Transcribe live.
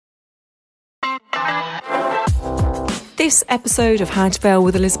This episode of How to Fail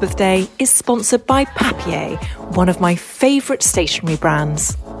with Elizabeth Day is sponsored by Papier, one of my favourite stationery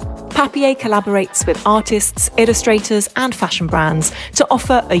brands. Papier collaborates with artists, illustrators and fashion brands to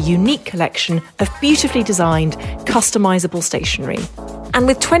offer a unique collection of beautifully designed, customisable stationery. And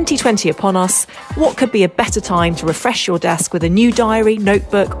with 2020 upon us, what could be a better time to refresh your desk with a new diary,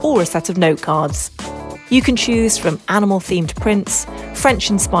 notebook or a set of note cards? You can choose from animal-themed prints,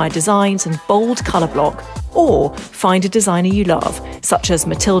 French-inspired designs and bold colour block, or find a designer you love, such as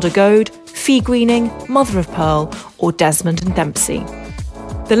Matilda Goad, Fee Greening, Mother of Pearl, or Desmond and Dempsey.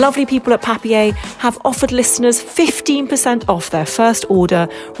 The lovely people at Papier have offered listeners 15% off their first order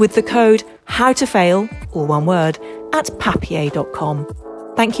with the code HOWTOFAIL, all one word, at papier.com.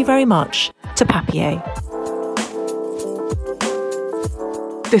 Thank you very much to Papier.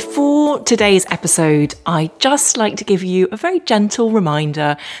 Before today's episode, I'd just like to give you a very gentle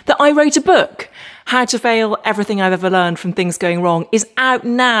reminder that I wrote a book. How to Fail, Everything I've Ever Learned from Things Going Wrong is out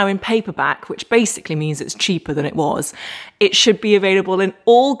now in paperback, which basically means it's cheaper than it was. It should be available in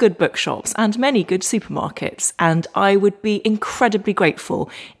all good bookshops and many good supermarkets, and I would be incredibly grateful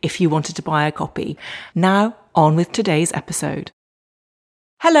if you wanted to buy a copy. Now, on with today's episode.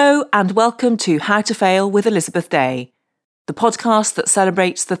 Hello and welcome to How to Fail with Elizabeth Day, the podcast that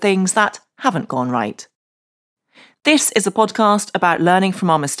celebrates the things that haven't gone right. This is a podcast about learning from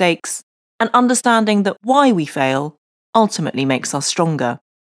our mistakes and understanding that why we fail ultimately makes us stronger.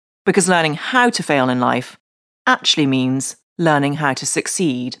 Because learning how to fail in life actually means learning how to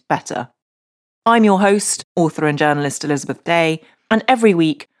succeed better. I'm your host, author and journalist Elizabeth Day, and every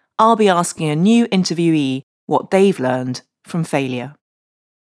week I'll be asking a new interviewee what they've learned from failure.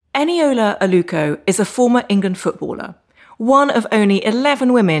 Eniola Aluko is a former England footballer, one of only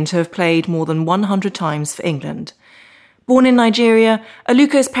 11 women to have played more than 100 times for England. Born in Nigeria,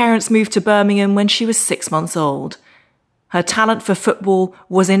 Aluko's parents moved to Birmingham when she was 6 months old. Her talent for football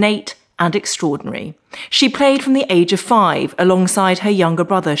was innate and extraordinary. She played from the age of 5 alongside her younger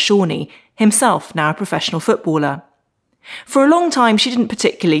brother, Shawnee, himself now a professional footballer. For a long time, she didn't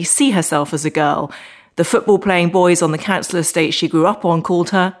particularly see herself as a girl. The football-playing boys on the council estate she grew up on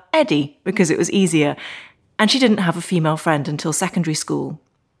called her Eddie because it was easier, and she didn't have a female friend until secondary school.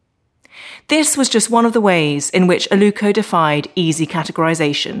 This was just one of the ways in which Aluko defied easy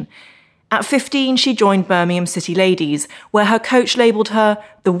categorisation. At 15, she joined Birmingham City Ladies, where her coach labelled her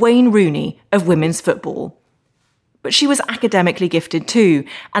the Wayne Rooney of women's football. But she was academically gifted too,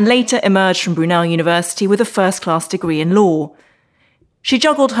 and later emerged from Brunel University with a first-class degree in law. She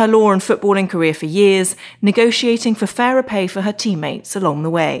juggled her law and footballing career for years, negotiating for fairer pay for her teammates along the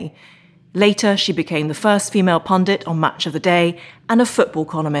way. Later, she became the first female pundit on Match of the Day and a football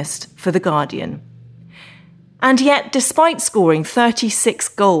columnist for The Guardian. And yet, despite scoring 36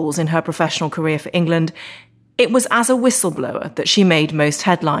 goals in her professional career for England, it was as a whistleblower that she made most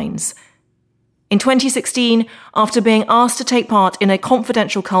headlines. In 2016, after being asked to take part in a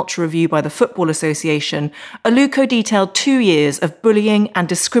confidential culture review by the Football Association, Aluko detailed 2 years of bullying and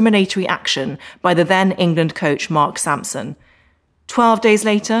discriminatory action by the then England coach Mark Sampson. 12 days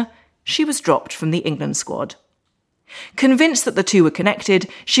later, she was dropped from the England squad. Convinced that the two were connected,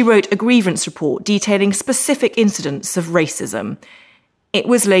 she wrote a grievance report detailing specific incidents of racism. It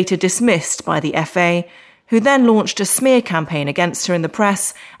was later dismissed by the FA, who then launched a smear campaign against her in the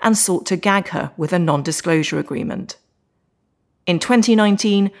press and sought to gag her with a non-disclosure agreement. In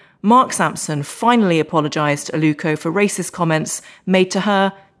 2019, Mark Sampson finally apologised to Aluko for racist comments made to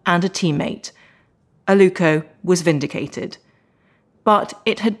her and a teammate. Aluko was vindicated. But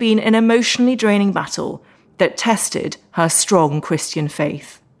it had been an emotionally draining battle that tested her strong Christian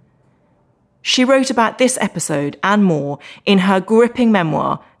faith. She wrote about this episode and more in her gripping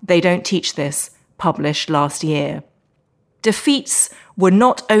memoir, They Don't Teach This, published last year. Defeats were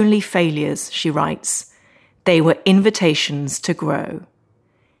not only failures, she writes, they were invitations to grow.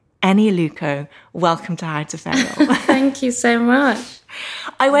 Eni Aluko, welcome to How to Fail. Thank you so much.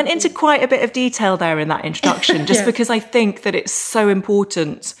 I went into quite a bit of detail there in that introduction, just because I think that it's so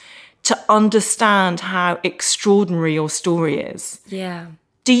important to understand how extraordinary your story is. Yeah.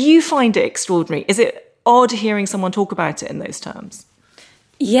 Do you find it extraordinary? Is it odd hearing someone talk about it in those terms?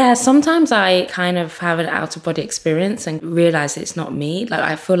 Yeah, sometimes I kind of have an out-of-body experience and realise it's not me. Like,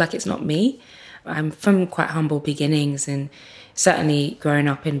 I feel like it's not me. I'm from quite humble beginnings and certainly growing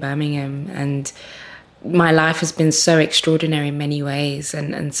up in Birmingham, and my life has been so extraordinary in many ways,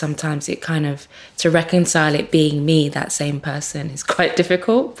 and sometimes it kind of, to reconcile it being me, that same person, is quite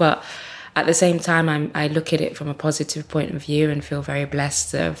difficult. But at the same time, I look at it from a positive point of view and feel very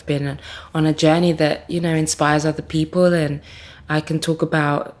blessed to have been on a journey that, you know, inspires other people and I can talk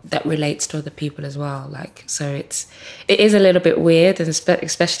about that relates to other people as well. Like, so it is a little bit weird, and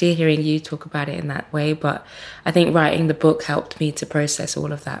especially hearing you talk about it in that way. But I think writing the book helped me to process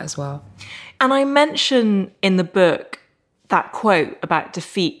all of that as well. And I mention in the book that quote about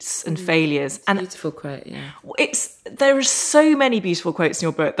defeats and failures. And Beautiful quote, yeah. There are so many beautiful quotes in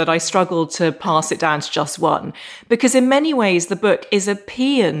your book that I struggle to pass it down to just one, because in many ways the book is a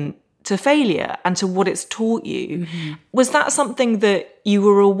paean to failure and to what it's taught you. Mm-hmm. Was that something that you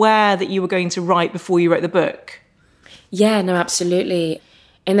were aware that you were going to write before you wrote the book? Yeah, no, absolutely.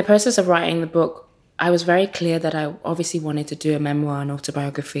 In the process of writing the book, I was very clear that I obviously wanted to do a memoir and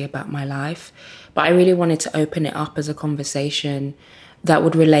autobiography about my life, but I really wanted to open it up as a conversation that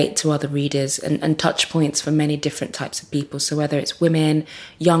would relate to other readers and touch points for many different types of people. So whether it's women,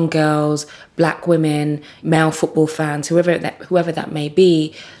 young girls, black women, male football fans, whoever that may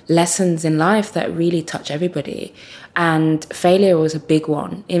be, lessons in life that really touch everybody. And failure was a big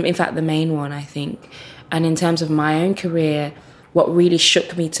one, in fact, the main one, I think. And in terms of my own career, what really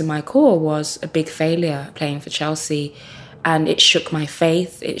shook me to my core was a big failure playing for Chelsea. And it shook my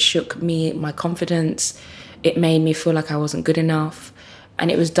faith, it shook me, my confidence, it made me feel like I wasn't good enough. And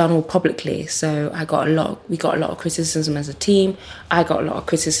it was done all publicly. So we got a lot of criticism as a team. I got a lot of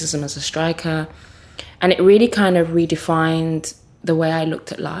criticism as a striker. And it really kind of redefined the way I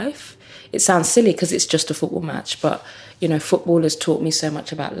looked at life. It sounds silly because it's just a football match, but, you know, football has taught me so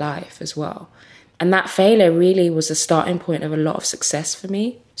much about life as well. And that failure really was the starting point of a lot of success for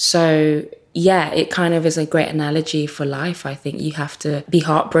me. So, yeah, it kind of is a great analogy for life. I think you have to be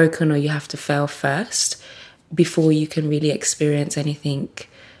heartbroken or you have to fail first before you can really experience anything,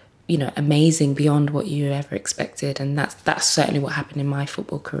 you know, amazing beyond what you ever expected. And that's certainly what happened in my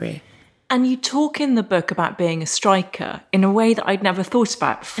football career. And you talk in the book about being a striker in a way that I'd never thought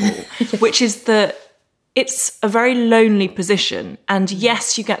about before, which is that it's a very lonely position. And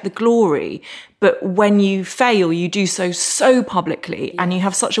yes, you get the glory, but when you fail, you do so publicly, and you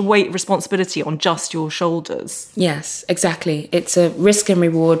have such a weight of responsibility on just your shoulders. Yes, exactly. It's a risk and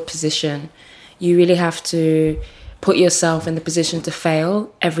reward position. You really have to put yourself in the position to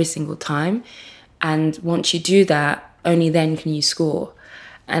fail every single time. And once you do that, only then can you score.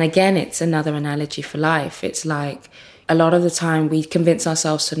 And again, it's another analogy for life. It's like a lot of the time we convince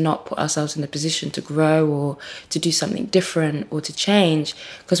ourselves to not put ourselves in a position to grow or to do something different or to change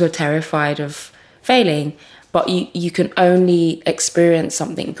because we're terrified of failing. But you can only experience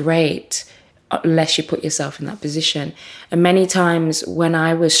something great unless you put yourself in that position. And many times when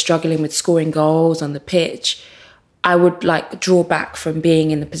I was struggling with scoring goals on the pitch, I would like draw back from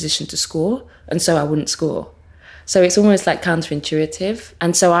being in the position to score, and so I wouldn't score. So it's almost like counterintuitive.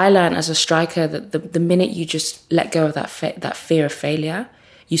 And so I learned as a striker that the minute you just let go of that fear of failure,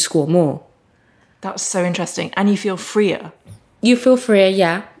 you score more. That's so interesting. And you feel freer. You feel freer,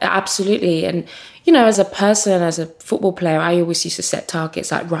 yeah, absolutely. And, you know, as a person, as a football player, I always used to set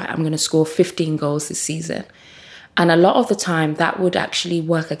targets like, right, I'm going to score 15 goals this season. And a lot of the time that would actually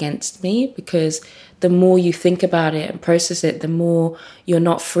work against me because the more you think about it and process it, the more you're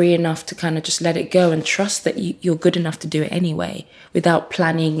not free enough to kind of just let it go and trust that you're good enough to do it anyway without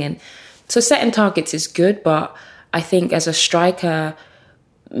planning. And so setting targets is good, but I think as a striker,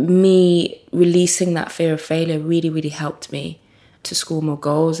 me releasing that fear of failure really, really helped me to score more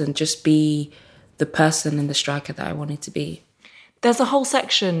goals and just be the person and the striker that I wanted to be. There's a whole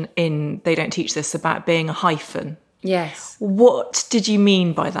section in They Don't Teach This about being a hyphen. Yes. What did you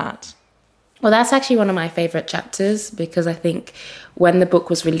mean by that? Well, that's actually one of my favourite chapters because I think when the book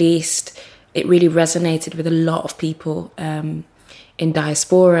was released, it really resonated with a lot of people in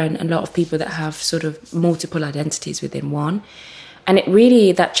diaspora and a lot of people that have sort of multiple identities within one. And it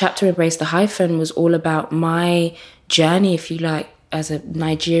really, that chapter, Embrace the Hyphen, was all about my journey, if you like, as a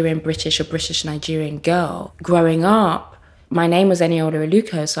Nigerian British or British Nigerian girl. Growing up, my name was Eniola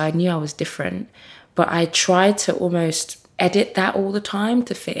Aluko, so I knew I was different. But I tried to almost edit that all the time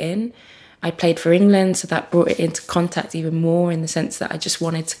to fit in. I played for England, so that brought it into contact even more in the sense that I just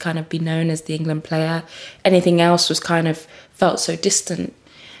wanted to kind of be known as the England player. Anything else was kind of felt so distant.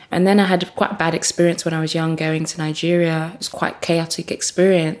 And then I had quite a bad experience when I was young going to Nigeria. It was quite a chaotic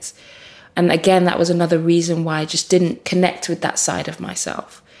experience. And again, that was another reason why I just didn't connect with that side of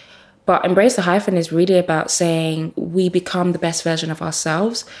myself. But Embrace the Hyphen is really about saying we become the best version of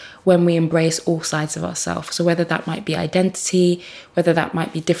ourselves when we embrace all sides of ourselves. So whether that might be identity, whether that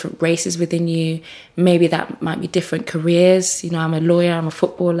might be different races within you, maybe that might be different careers. You know, I'm a lawyer, I'm a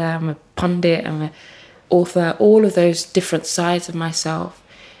footballer, I'm a pundit, I'm an author, all of those different sides of myself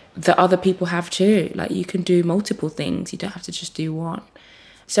that other people have too. Like you can do multiple things. You don't have to just do one.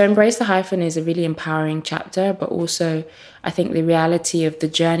 So Embrace the Hyphen is a really empowering chapter, but also I think the reality of the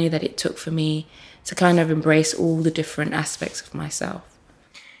journey that it took for me to kind of embrace all the different aspects of myself.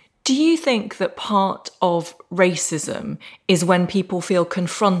 Do you think that part of racism is when people feel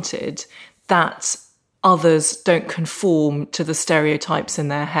confronted that others don't conform to the stereotypes in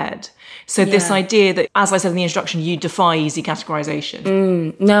their head? So this idea that, as I said in the introduction, you defy easy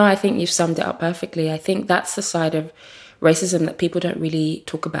categorization. No, I think you've summed it up perfectly. I think that's the side of racism that people don't really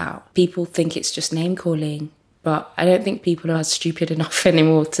talk about. People think it's just name calling, but I don't think people are stupid enough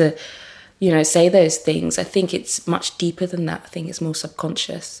anymore to, say those things. I think it's much deeper than that. I think it's more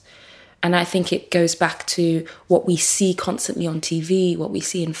subconscious. And I think it goes back to what we see constantly on TV, what we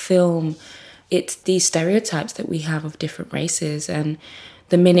see in film. It's these stereotypes that we have of different races. And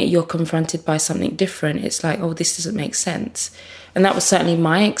the minute you're confronted by something different, it's like, oh, this doesn't make sense. And that was certainly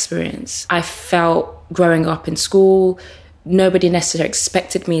my experience. I felt growing up in school, nobody necessarily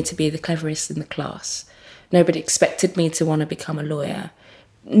expected me to be the cleverest in the class. Nobody expected me to want to become a lawyer.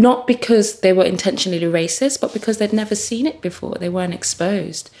 Not because they were intentionally racist, but because they'd never seen it before. They weren't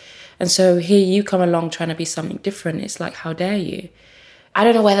exposed. And so here you come along trying to be something different. It's like, how dare you? I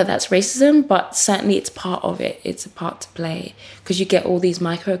don't know whether that's racism, but certainly it's part of it. It's a part to play because you get all these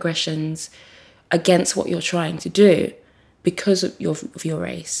microaggressions against what you're trying to do because of your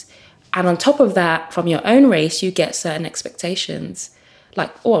race. And on top of that, from your own race, you get certain expectations.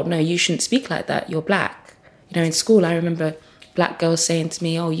 Like, oh, no, you shouldn't speak like that. You're black. In school, I remember black girls saying to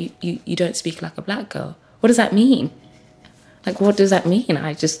me, oh, you don't speak like a black girl. What does that mean? Like, what does that mean?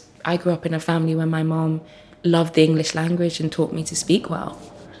 I grew up in a family where my mom loved the English language and taught me to speak well,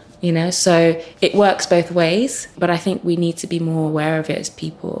 so it works both ways. But I think we need to be more aware of it as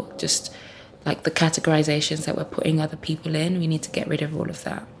people, just like the categorizations that we're putting other people in. We need to get rid of all of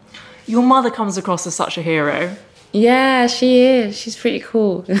that. Your mother comes across as such a hero. Yeah, she is. She's pretty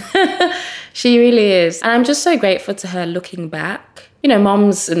cool. She really is. And I'm just so grateful to her looking back.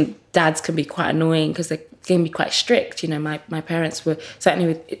 Moms and dads can be quite annoying because they can be quite strict. My parents were,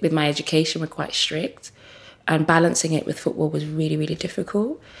 certainly with my education, were quite strict. And balancing it with football was really, really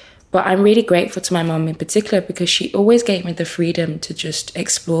difficult. But I'm really grateful to my mom in particular because she always gave me the freedom to just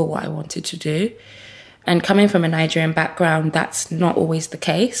explore what I wanted to do. And coming from a Nigerian background, that's not always the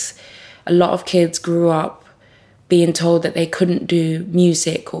case. A lot of kids grew up being told that they couldn't do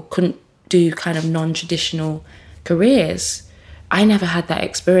music or couldn't do kind of non-traditional careers. I never had that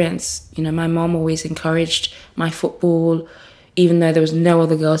experience. My mom always encouraged my football, even though there was no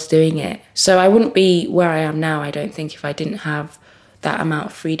other girls doing it. So I wouldn't be where I am now, I don't think, if I didn't have that amount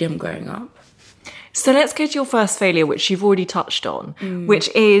of freedom growing up. So let's go to your first failure, which you've already touched on, which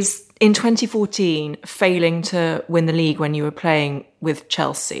is in 2014, failing to win the league when you were playing with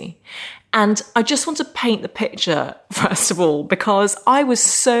Chelsea. And I just want to paint the picture, first of all, because I was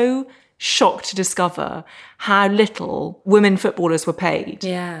so shocked to discover how little women footballers were paid.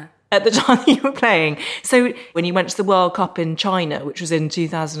 Yeah. At the time you were playing. So when you went to the World Cup in China, which was in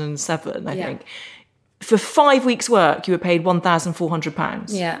 2007, I think, for 5 weeks' work, you were paid £1,400.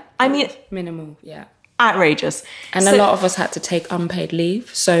 Yeah. I mean... minimal, yeah. Outrageous. And a lot of us had to take unpaid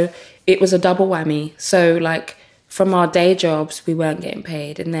leave. So it was a double whammy. So, from our day jobs, we weren't getting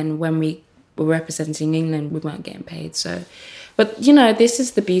paid. And then when we were representing England, we weren't getting paid. So, but, this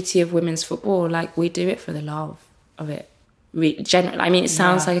is the beauty of women's football. We do it for the love of it. Generally, it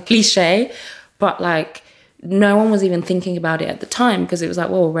sounds like a cliche, but no one was even thinking about it at the time because it was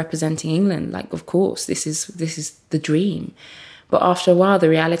we're representing England. Of course, this is the dream. But after a while, the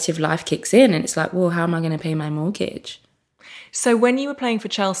reality of life kicks in and it's well, how am I going to pay my mortgage? So when you were playing for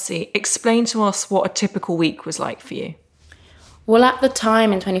Chelsea, explain to us what a typical week was like for you. Well, at the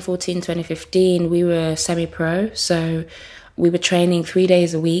time in 2014, 2015, we were semi-pro. So we were training 3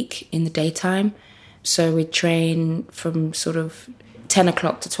 days a week in the daytime. So we'd train from sort of 10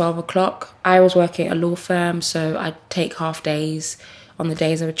 o'clock to 12 o'clock. I was working at a law firm, so I'd take half days on the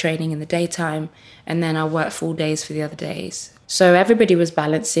days I was training in the daytime, and then I worked full days for the other days. So everybody was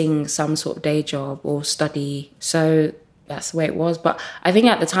balancing some sort of day job or study. So that's the way it was. But I think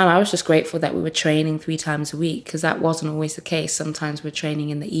at the time I was just grateful that we were training 3 times a week because that wasn't always the case. Sometimes we're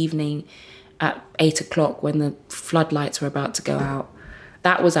training in the evening at 8 o'clock when the floodlights were about to go out.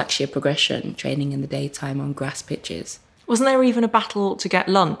 That was actually a progression, training in the daytime on grass pitches. Wasn't there even a battle to get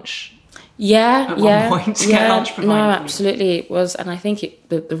lunch? Yeah, at one point to get lunch provided? No, absolutely it was. And I think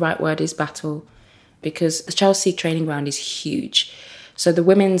the right word is battle because the Chelsea training ground is huge. So the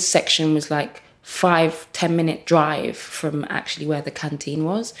women's section was 5-10 minute drive from actually where the canteen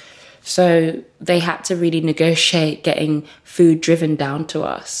was. So they had to really negotiate getting food driven down to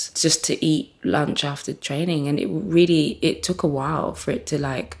us just to eat lunch after training. And it took a while for it to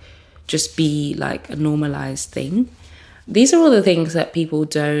like just be like a normalized thing. These are all the things that people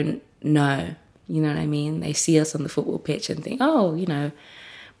don't know. You know what I mean? They see us on the football pitch and think, oh, you know,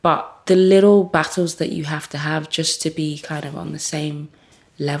 but the little battles that you have to have just to be kind of on the same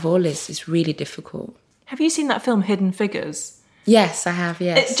level is really difficult. Have you seen that film Hidden Figures? Yes, I have,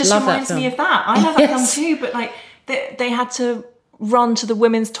 yes. It just reminds me of that. I love that film too, but like they had to run to the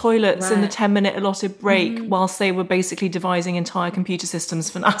women's toilets in the 10-minute allotted break whilst they were basically devising entire computer systems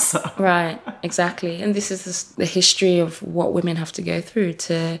for NASA. Right, exactly. And this is the history of what women have to go through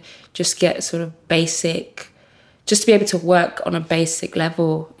to just get sort of basic, just to be able to work on a basic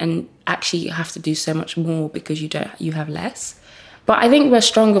level, and actually you have to do so much more because you have less. But I think we're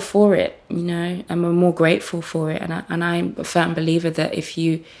stronger for it, you know, and we're more grateful for it. And I'm a firm believer that if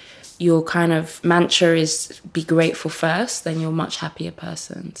your kind of mantra is be grateful first, then you're a much happier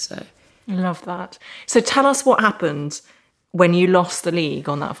person. So I love that. So tell us what happened when you lost the league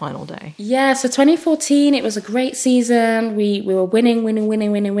on that final day. Yeah, so 2014, it was a great season. We were winning.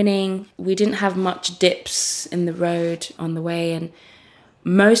 We didn't have much dips in the road on the way. And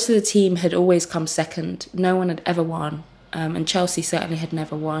most of the team had always come second. No one had ever won. And Chelsea certainly had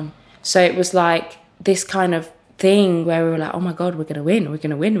never won. So it was like this kind of thing where we were like, oh my God, we're going to win.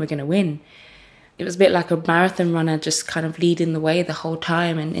 It was a bit like a marathon runner just kind of leading the way the whole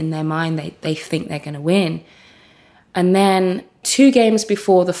time. And in their mind, they think they're going to win. And then 2 games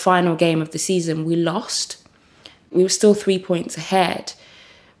before the final game of the season, we lost. We were still 3 points ahead.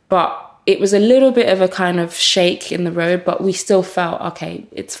 But it was a little bit of a kind of shake in the road, but we still felt, okay,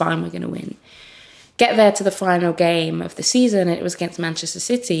 it's fine, we're going to win. Get there to the final game of the season, and it was against Manchester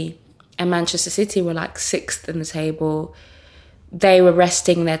City. And Manchester City were like 6th in the table. They were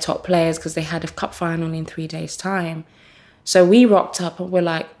resting their top players because they had a cup final in 3 days' time. So we rocked up and we're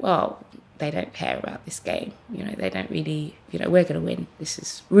like, well, they don't care about this game. You know, they don't really, you know, we're going to win. This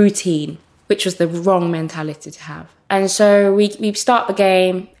is routine, which was the wrong mentality to have. And so we start the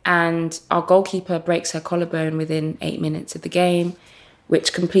game and our goalkeeper breaks her collarbone within 8 minutes of the game,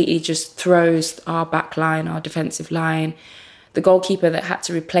 which completely just throws our back line, our defensive line. The goalkeeper that had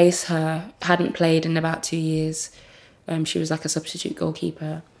to replace her hadn't played in about 2 years. She was like a substitute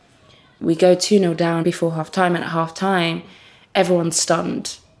goalkeeper. We go 2-0 down before half-time, and at half-time, everyone's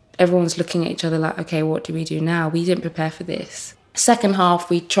stunned. Everyone's looking at each other like, okay, what do we do now? We didn't prepare for this. Second half,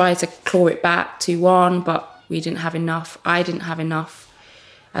 we tried to claw it back 2-1, but we didn't have enough. I didn't have enough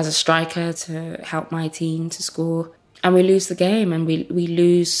as a striker to help my team to score. And we lose the game, and we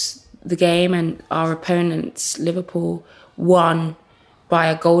lose the game, and our opponents, Liverpool, won by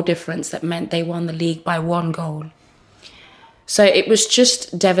a goal difference that meant they won the league by 1 goal. So it was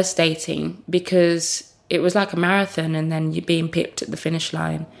just devastating because it was like a marathon, and then you're being pipped at the finish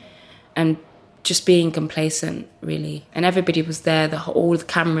line and just being complacent, really. And everybody was there, all the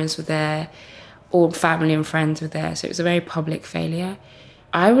cameras were there, all family and friends were there. So it was a very public failure.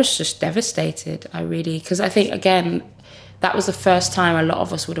 I was just devastated, because I think, again, that was the first time a lot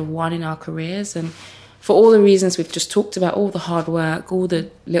of us would have won in our careers. And for all the reasons we've just talked about, all the hard work, all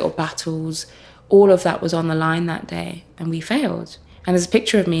the little battles, all of that was on the line that day, and we failed. And there's a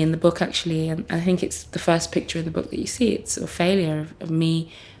picture of me in the book, actually, and I think it's the first picture in the book that you see. It's a failure of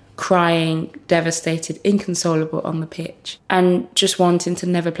me crying, devastated, inconsolable on the pitch, and just wanting to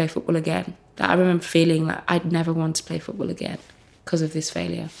never play football again. I remember feeling like I'd never want to play football again because of this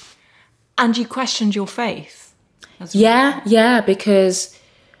failure. And you questioned your faith as well? Yeah, because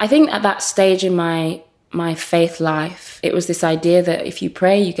I think at that stage in my faith life, it was this idea that if you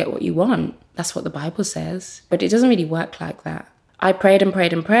pray, you get what you want. That's what the Bible says. But it doesn't really work like that. I prayed and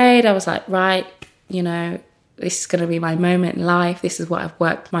prayed and prayed. I was like, right, you know, this is going to be my moment in life. This is what I've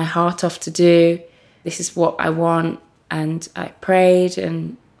worked my heart off to do. This is what I want. And I prayed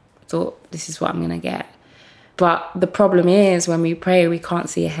and thought, this is what I'm going to get. But the problem is when we pray, we can't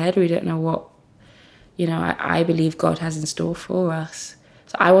see ahead. We don't know what, you know, I believe God has in store for us.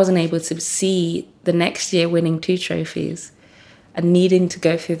 So I wasn't able to see the next year winning 2 trophies and needing to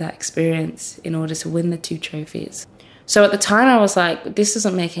go through that experience in order to win the 2 trophies. So at the time I was like, this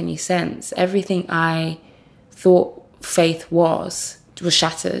doesn't make any sense. Everything I thought faith was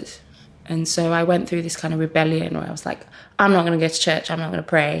shattered. And so I went through this kind of rebellion where I was like, I'm not going to go to church. I'm not going to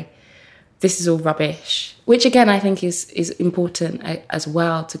pray. This is all rubbish. Which again, I think is important as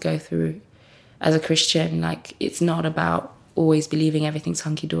well to go through as a Christian. Like, it's not about always believing everything's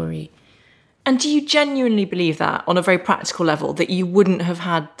hunky-dory. And do you genuinely believe that on a very practical level, that you wouldn't have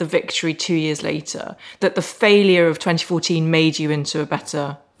had the victory 2 years later, that the failure of 2014 made you into a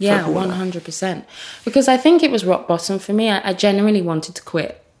better footballer? 100%. Because I think it was rock bottom for me. I genuinely wanted to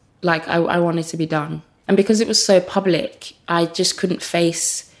quit. Like, I wanted to be done. And because it was so public, I just couldn't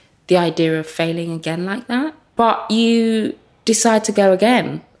face the idea of failing again like that. But you decide to go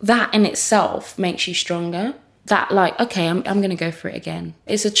again. That in itself makes you stronger. That like, okay, I'm going to go for it again.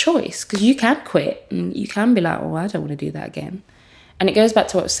 It's a choice, because you can quit and you can be like, oh, I don't want to do that again. And it goes back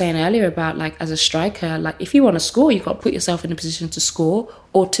to what I was saying earlier about, like, as a striker, like, if you want to score, you've got to put yourself in a position to score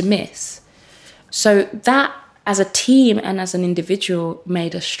or to miss. So that, as a team and as an individual,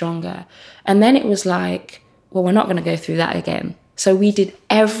 made us stronger. And then it was like, well, we're not going to go through that again. So we did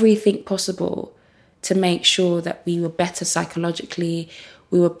everything possible to make sure that we were better psychologically,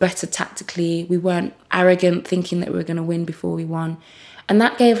 we were better tactically, we weren't arrogant thinking that we were going to win before we won. And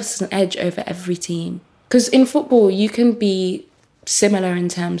that gave us an edge over every team. Because in football, you can be similar in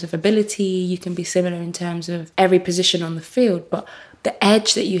terms of ability, you can be similar in terms of every position on the field, but the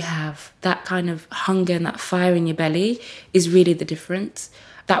edge that you have, that kind of hunger and that fire in your belly, is really the difference.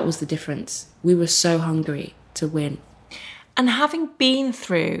 That was the difference. We were so hungry to win. And having been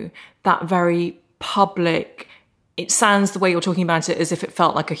through that very public, it sounds the way you're talking about it as if it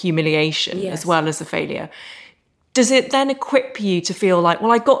felt like a humiliation as well as a failure. Does it then equip you to feel like,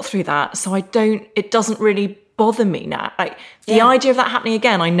 well, I got through that, so it doesn't really bother me now? Like, the idea of that happening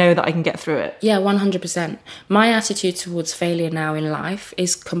again, I know that I can get through it. Yeah, 100%. My attitude towards failure now in life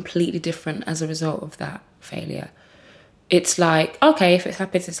is completely different as a result of that failure. It's like, okay, if it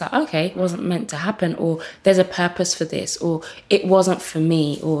happens, it's like, okay, it wasn't meant to happen, or there's a purpose for this, or it wasn't for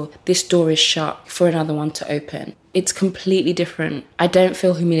me, or this door is shut for another one to open. It's completely different. I don't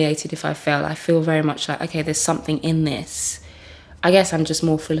feel humiliated if I fail. I feel very much like, okay, there's something in this. I guess I'm just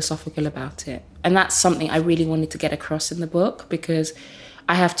more philosophical about it. And that's something I really wanted to get across in the book, because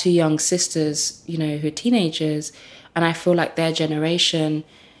I have 2 young sisters, who are teenagers, and I feel like their generation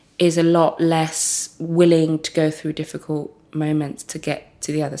is a lot less willing to go through difficult moments to get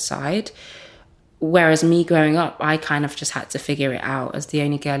to the other side. Whereas me growing up, I kind of just had to figure it out as the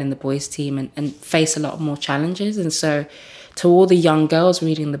only girl in the boys' team and face a lot more challenges. And so to all the young girls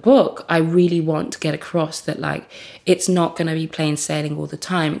reading the book, I really want to get across that, like, it's not going to be plain sailing all the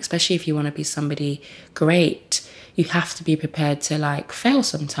time, especially if you want to be somebody great. You have to be prepared to, like, fail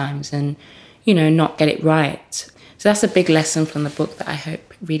sometimes and, not get it right. So that's a big lesson from the book that I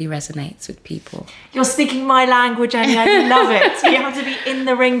hope really resonates with people. You're speaking my language, Annie. I love it. You have to be in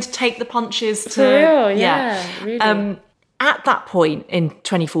the ring to take the punches. For real, yeah. Really. At that point in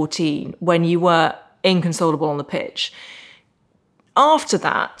 2014, when you were inconsolable on the pitch, after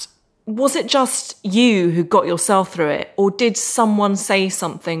that, was it just you who got yourself through it? Or did someone say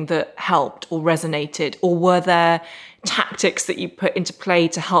something that helped or resonated? Or were there tactics that you put into play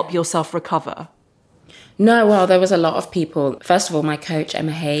to help yourself recover? No, well, there was a lot of people. First of all, my coach,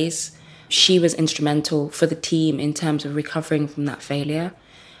 Emma Hayes, she was instrumental for the team in terms of recovering from that failure.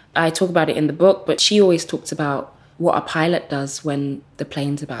 I talk about it in the book, but she always talks about what a pilot does when the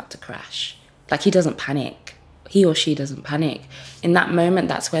plane's about to crash. Like, he doesn't panic. He or she doesn't panic. In that moment,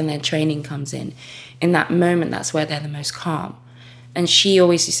 that's when their training comes in. In that moment, that's where they're the most calm. And she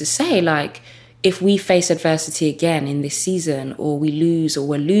always used to say, like, if we face adversity again in this season, or we lose or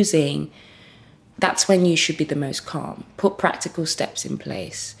we're losing, that's when you should be the most calm. Put practical steps in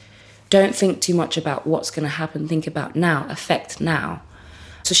place. Don't think too much about what's going to happen. Think about now, affect now.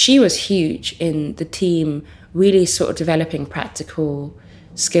 So she was huge in the team, really sort of developing practical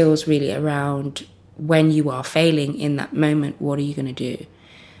skills really around when you are failing in that moment, what are you going to do,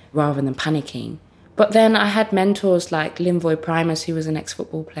 rather than panicking. But then I had mentors like Linvoy Primus, who was an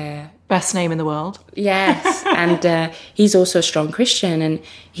ex-football player. Best name in the world. Yes, and he's also a strong Christian, and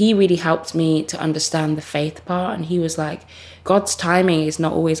he really helped me to understand the faith part. And he was like, God's timing is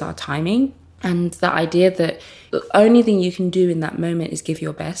not always our timing. And the idea that the only thing you can do in that moment is give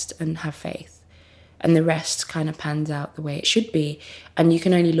your best and have faith. And the rest kind of pans out the way it should be. And you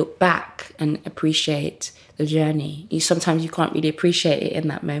can only look back and appreciate the journey. Sometimes you can't really appreciate it in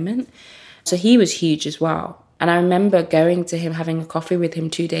that moment. So he was huge as well. And I remember going to him, having a coffee with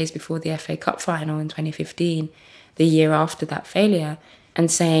him 2 days before the FA Cup final in 2015, the year after that failure, and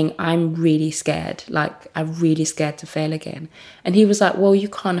saying, I'm really scared. Like, I'm really scared to fail again. And he was like, well, you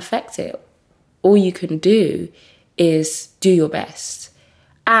can't affect it. All you can do is do your best.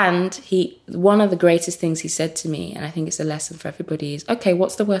 And one of the greatest things he said to me, and I think it's a lesson for everybody, is, okay,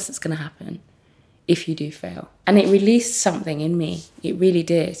 what's the worst that's going to happen if you do fail? And it released something in me. It really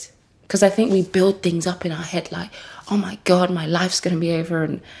did. Because I think we build things up in our head like, oh my God, my life's going to be over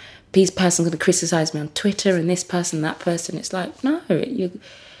and this person's going to criticize me on Twitter and this person, that person. It's like, no, you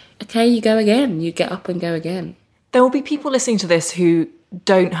go again. You get up and go again. There will be people listening to this who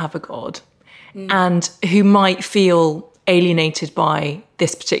don't have a God and who might feel alienated by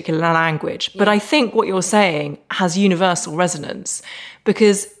this particular language. But I think what you're saying has universal resonance,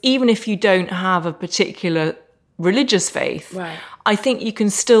 because even if you don't have a particular religious faith, right, I think you can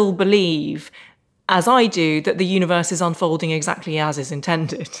still believe, as I do, that the universe is unfolding exactly as is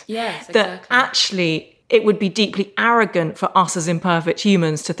intended. Yes, exactly. That actually it would be deeply arrogant for us as imperfect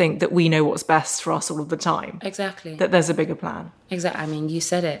humans to think that we know what's best for us all of the time. Exactly. That there's a bigger plan. Exactly. I mean, you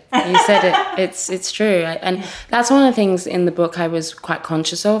said it. You said it. It's true. And that's one of the things in the book I was quite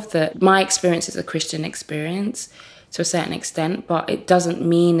conscious of, that my experience is a Christian experience to a certain extent, but it doesn't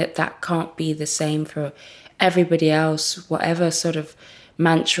mean that that can't be the same for everybody else, whatever sort of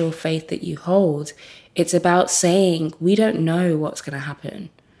mantra or faith that you hold. It's about saying, we don't know what's going to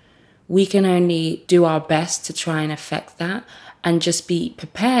happen. We can only do our best to try and affect that, and just be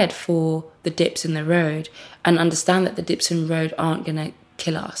prepared for the dips in the road and understand that the dips in the road aren't going to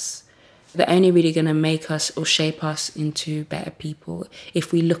kill us. They're only really going to make us or shape us into better people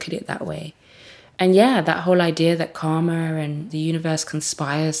if we look at it that way. And yeah, that whole idea that karma and the universe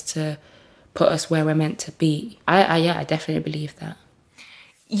conspires to put us where we're meant to be. I definitely believe that.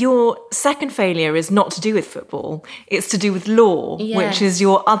 Your second failure is not to do with football. It's to do with law, Yes. which is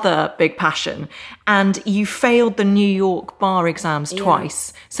your other big passion. And you failed the New York bar exams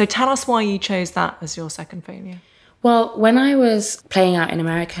twice. So tell us why you chose that as your second failure. Well, when I was playing out in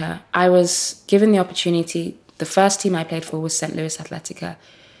America, I was given the opportunity. The first team I played for was St. Louis Athletica,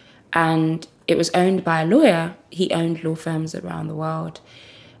 and it was owned by a lawyer. He owned law firms around the world,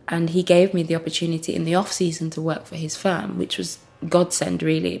 and he gave me the opportunity in the off-season to work for his firm, which was godsend,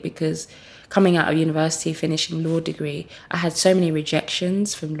 really, because coming out of university, finishing law degree, I had so many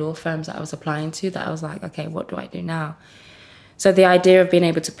rejections from law firms that I was applying to that I was like, okay, what do I do now? So the idea of being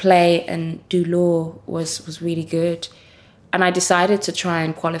able to play and do law was really good. And I decided to try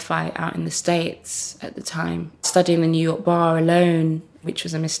and qualify out in the States at the time, studying the New York bar alone, which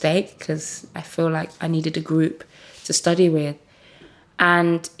was a mistake because I feel like I needed a group to study with.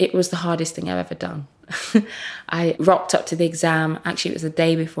 And it was the hardest thing I've ever done. I rocked up to the exam. Actually, it was the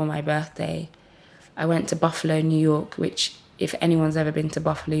day before my birthday. I went to Buffalo, New York, which, if anyone's ever been to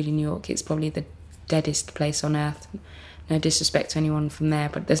Buffalo, New York, it's probably the deadest place on earth. No disrespect to anyone from there,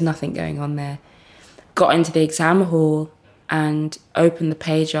 but there's nothing going on there. Got into the exam hall and opened the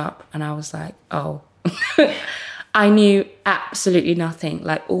page up, and I was like, oh. I knew absolutely nothing.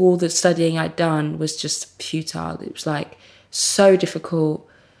 Like, all the studying I'd done was just futile. It was like so difficult.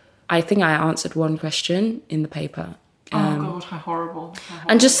 I think I answered one question in the paper. Oh God, how horrible.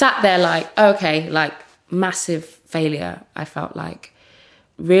 And just sat there like, okay, like massive failure. I felt like,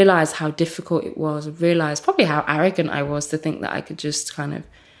 realised how difficult it was, realised probably how arrogant I was to think that I could just kind of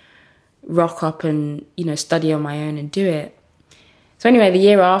rock up and, study on my own and do it. So anyway, the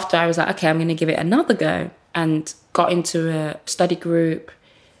year after, I was like, okay, I'm going to give it another go, and got into a study group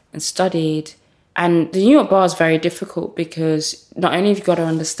and studied. And the New York bar is very difficult because not only have you got to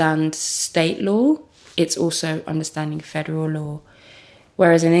understand state law, it's also understanding federal law.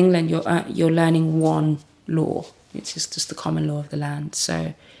 Whereas in England, you're learning one law. It's just the common law of the land.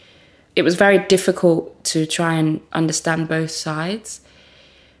 So it was very difficult to try and understand both sides.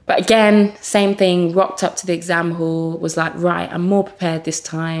 But again, same thing, rocked up to the exam hall, was like, right, I'm more prepared this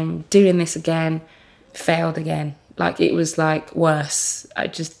time, doing this again, failed again. Like, it was like worse. I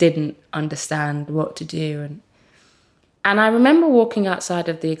just didn't understand what to do. And I remember walking outside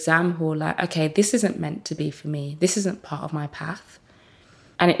of the exam hall like, okay, this isn't meant to be for me. This isn't part of my path.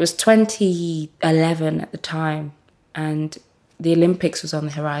 And it was 2011 at the time, and the Olympics was on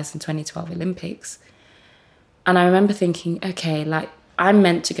the horizon, 2012 Olympics. And I remember thinking, okay, like, I'm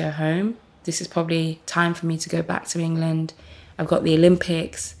meant to go home. This is probably time for me to go back to England. I've got the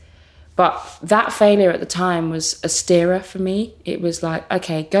Olympics. But that failure at the time was a steerer for me. It was like,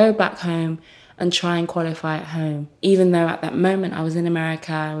 okay, go back home and try and qualify at home. Even though at that moment I was in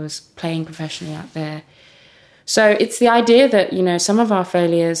America, I was playing professionally out there. So it's the idea that, some of our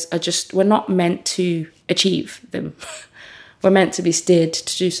failures are just, we're not meant to achieve them. We're meant to be steered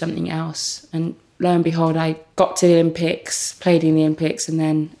to do something else. And lo and behold, I got to the Olympics, played in the Olympics, and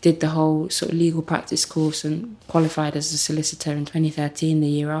then did the whole sort of legal practice course and qualified as a solicitor in 2013, the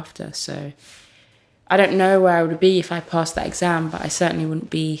year after. So I don't know where I would be if I passed that exam, but I certainly wouldn't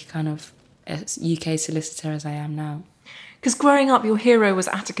be kind of a UK solicitor as I am now. Because growing up, your hero was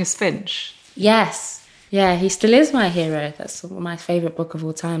Atticus Finch. Yes. Yeah, he still is my hero. That's my favourite book of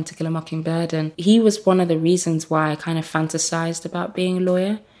all time, To Kill a Mockingbird. And he was one of the reasons why I kind of fantasised about being a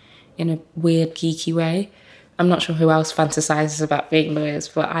lawyer. in a weird, geeky way. I'm not sure who else fantasizes about being lawyers,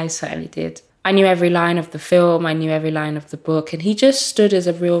 but I certainly did. I knew every line of the film, I knew every line of the book, and he just stood as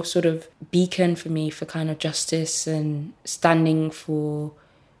a real sort of beacon for me for kind of justice and standing for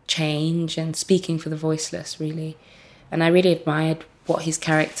change and speaking for the voiceless, really. And I really admired what his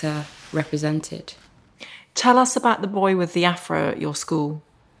character represented. Tell us about the boy with the afro at your school.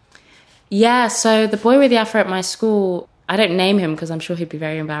 Yeah, so the boy with the afro at my school, I don't name him because I'm sure he'd be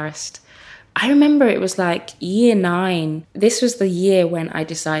very embarrassed. I remember it was like year 9. This was the year when I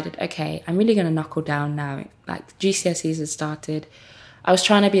decided, okay, I'm really going to knuckle down now. Like GCSEs had started. I was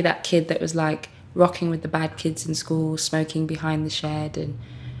trying to be that kid that was like rocking with the bad kids in school, smoking behind the shed, and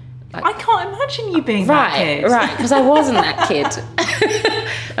like, I can't imagine you being that kid. Right, because I wasn't that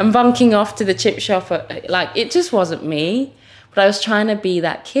kid. And bunking off to the chip shop, like it just wasn't me. But I was trying to be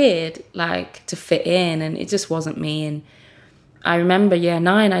that kid, like to fit in, and it just wasn't me. And I remember year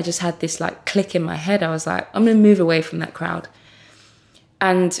 9, I just had this like click in my head. I was like, I'm going to move away from that crowd.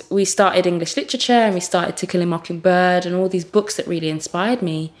 And we started English literature, and we started To Kill a Mockingbird, and all these books that really inspired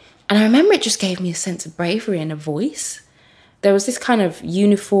me. And I remember it just gave me a sense of bravery and a voice. There was this kind of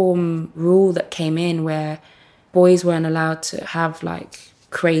uniform rule that came in where boys weren't allowed to have like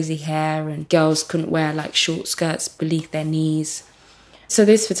crazy hair, and girls couldn't wear like short skirts beneath their knees. So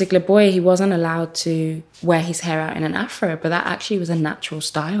this particular boy, he wasn't allowed to wear his hair out in an afro, but that actually was a natural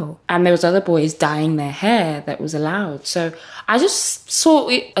style. And there was other boys dyeing their hair that was allowed. So I just saw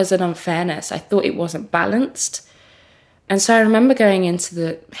it as an unfairness. I thought it wasn't balanced. And so I remember going into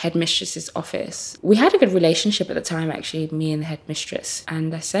the headmistress's office. We had a good relationship at the time, actually, me and the headmistress.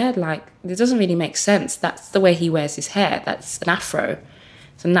 And I said, like, it doesn't really make sense. That's the way he wears his hair. That's an afro.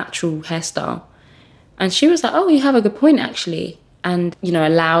 It's a natural hairstyle. And she was like, oh, you have a good point, actually. And, you know,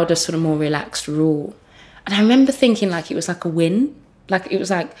 allowed a sort of more relaxed rule. And I remember thinking like it was like a win. Like it was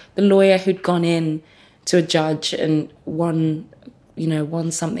like the lawyer who'd gone in to a judge and won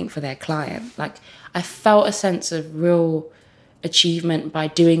something for their client. Like I felt a sense of real achievement by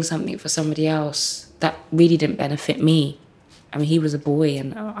doing something for somebody else that really didn't benefit me. I mean, he was a boy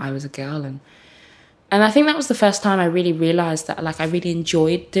and I was a girl. And I think that was the first time I really realised that like I really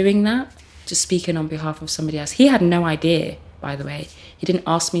enjoyed doing that, just speaking on behalf of somebody else. He had no idea, by the way. He didn't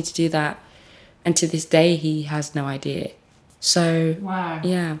ask me to do that. And to this day, he has no idea. So, wow.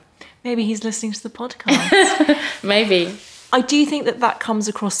 Yeah. Maybe he's listening to the podcast. Maybe. I do think that comes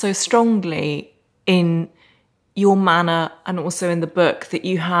across so strongly in your manner and also in the book, that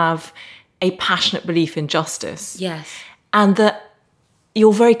you have a passionate belief in justice. Yes. And that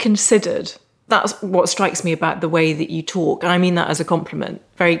you're very considered. That's what strikes me about the way that you talk. And I mean that as a compliment.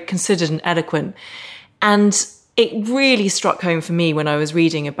 Very considered and eloquent. And it really struck home for me when I was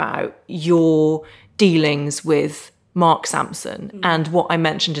reading about your dealings with Mark Sampson and what I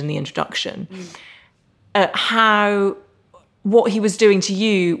mentioned in the introduction. How what he was doing to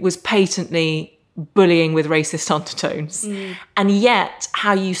you was patently bullying with racist undertones. And yet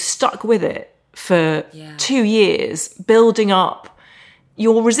how you stuck with it for 2 years, building up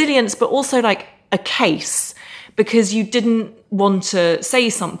your resilience, but also like a case, because you didn't want to say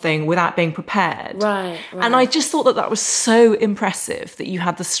something without being prepared. Right. And I just thought that was so impressive that you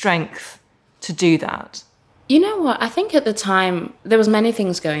had the strength to do that. You know what? I think at the time there was many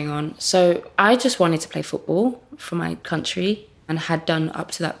things going on. So I just wanted to play football for my country and had done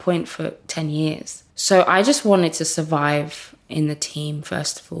up to that point for 10 years. So I just wanted to survive in the team,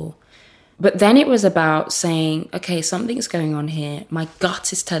 first of all. But then it was about saying, okay, something's going on here. My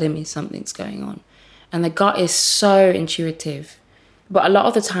gut is telling me something's going on. And the gut is so intuitive. But a lot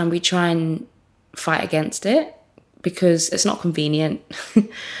of the time we try and fight against it because it's not convenient.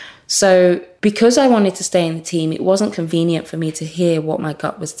 So because I wanted to stay in the team, it wasn't convenient for me to hear what my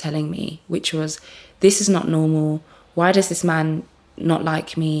gut was telling me, which was, this is not normal. Why does this man not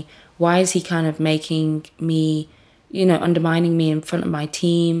like me? Why is he kind of making me, undermining me in front of my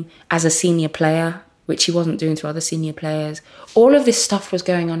team as a senior player, which he wasn't doing to other senior players? All of this stuff was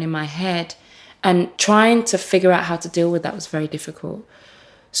going on in my head. And trying to figure out how to deal with that was very difficult.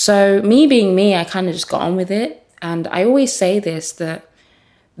 So me being me, I kind of just got on with it. And I always say this,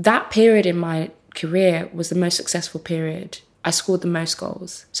 that period in my career was the most successful period. I scored the most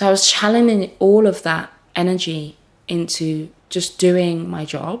goals. So I was channeling all of that energy into just doing my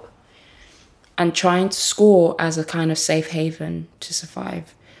job and trying to score as a kind of safe haven to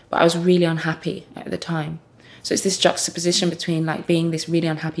survive. But I was really unhappy at the time. So it's this juxtaposition between like being this really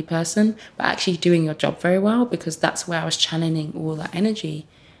unhappy person, but actually doing your job very well, because that's where I was channeling all that energy.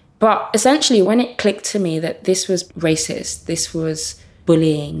 But essentially when it clicked to me that this was racist, this was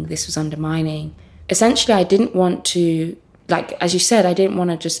bullying, this was undermining, essentially I didn't want to like, as you said, I didn't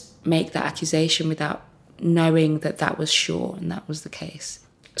want to just make that accusation without knowing that that was sure and that was the case.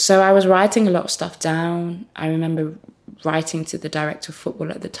 So I was writing a lot of stuff down. I remember writing to the director of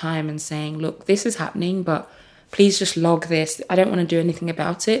football at the time and saying, look, this is happening, but please just log this. I don't want to do anything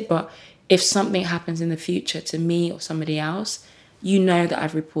about it, but if something happens in the future to me or somebody else, you know that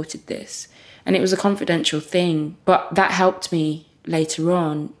I've reported this. And it was a confidential thing, but that helped me later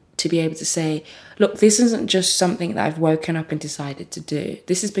on to be able to say, look, this isn't just something that I've woken up and decided to do.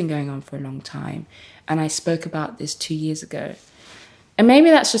 This has been going on for a long time. And I spoke about this 2 years ago. And maybe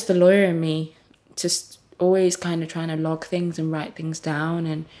that's just the lawyer in me, just always kind of trying to log things and write things down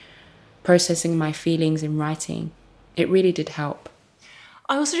and processing my feelings in writing. It really did help.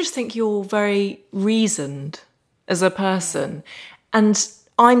 I also just think you're very reasoned as a person. And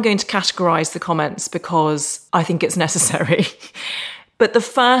I'm going to categorise the comments because I think it's necessary. But the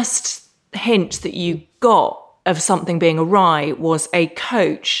first hint that you got of something being awry was a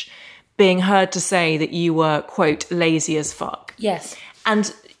coach being heard to say that you were, quote, lazy as fuck. Yes.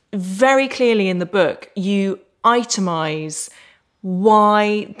 And very clearly in the book, you itemise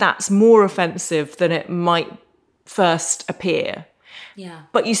why that's more offensive than it might first appear. Yeah.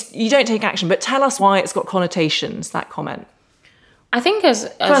 But you don't take action. But tell us why it's got connotations, that comment. I think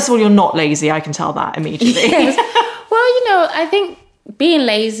as First of all, you're not lazy. I can tell that immediately. Yes. Well, I think being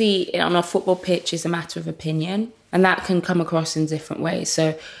lazy on a football pitch is a matter of opinion, and that can come across in different ways.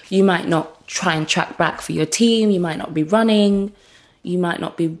 So you might not try and track back for your team. You might not be running. You might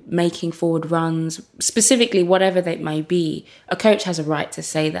not be making forward runs. Specifically, whatever that may be, a coach has a right to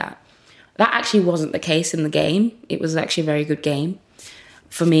say that. That actually wasn't the case in the game. It was actually a very good game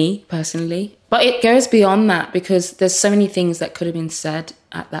for me personally. But it goes beyond that because there's so many things that could have been said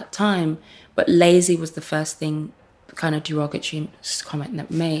at that time. But lazy was the first thing, kind of derogatory comment that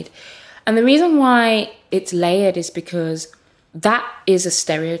made. And the reason why it's layered is because that is a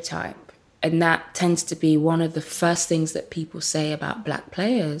stereotype. And that tends to be one of the first things that people say about black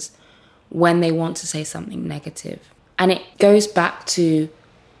players when they want to say something negative. And it goes back to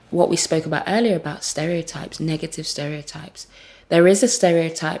what we spoke about earlier about stereotypes, negative stereotypes. There is a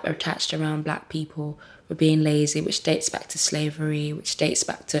stereotype attached around black people for being lazy, which dates back to slavery, which dates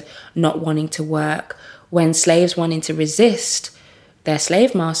back to not wanting to work. When slaves wanted to resist their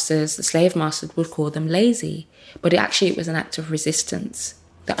slave masters, the slave masters would call them lazy. But it was an act of resistance,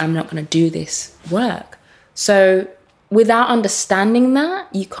 that I'm not going to do this work. So without understanding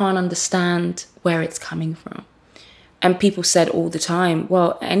that, you can't understand where it's coming from. And people said all the time,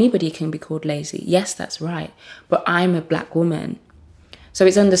 well, anybody can be called lazy. Yes, that's right. But I'm a black woman. So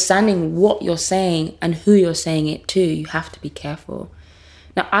it's understanding what you're saying and who you're saying it to. You have to be careful.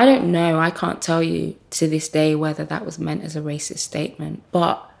 Now, I don't know. I can't tell you to this day whether that was meant as a racist statement.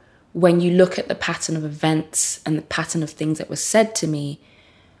 But when you look at the pattern of events and the pattern of things that were said to me,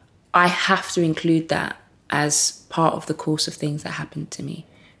 I have to include that as part of the course of things that happened to me.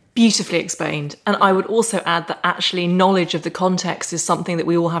 Beautifully explained. And I would also add that actually knowledge of the context is something that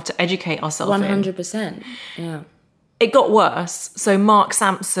we all have to educate ourselves 100%. Yeah. It got worse. So Mark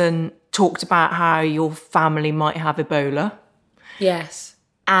Sampson talked about how your family might have Ebola. Yes.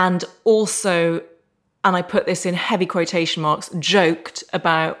 And also, and I put this in heavy quotation marks, joked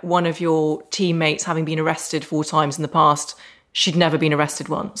about one of your teammates having been arrested 4 times in the past. She'd never been arrested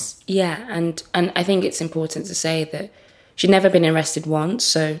once. Yeah, and I think it's important to say that she'd never been arrested once,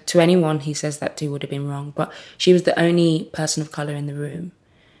 so to anyone he says that to would have been wrong, but she was the only person of colour in the room,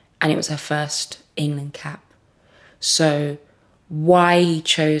 and it was her first England cap. So why he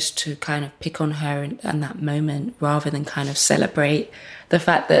chose to kind of pick on her in that moment rather than kind of celebrate the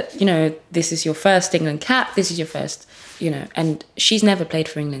fact that, this is your first England cap, this is your first, and she's never played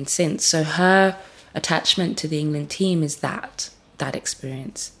for England since, so her attachment to the England team is that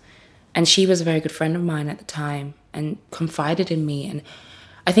experience. And she was a very good friend of mine at the time and confided in me. And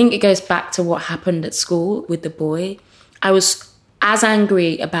I think it goes back to what happened at school with the boy. I was as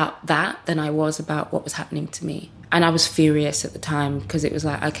angry about that than I was about what was happening to me. And I was furious at the time because it was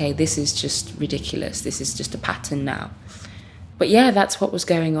like, okay, this is just ridiculous. This is just a pattern now. But yeah, that's what was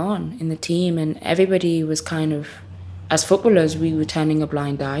going on in the team. And everybody was kind of, as footballers, we were turning a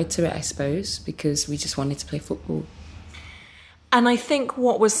blind eye to it, I suppose, because we just wanted to play football. And I think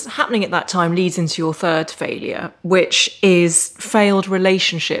what was happening at that time leads into your third failure, which is failed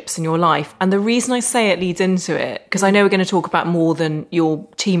relationships in your life. And the reason I say it leads into it, because I know we're going to talk about more than your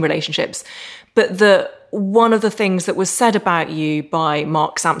team relationships, but one of the things that was said about you by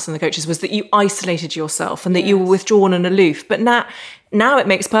Mark Sampson, the coaches, was that you isolated yourself and that you were withdrawn and aloof. But now it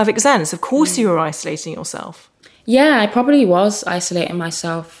makes perfect sense. Of course you were isolating yourself. Yeah, I probably was isolating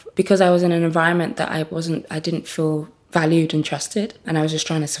myself because I was in an environment that I didn't feel valued and trusted, and I was just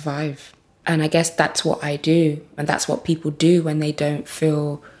trying to survive. And I guess that's what I do, and that's what people do when they don't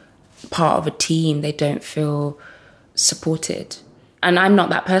feel part of a team, they don't feel supported. And I'm not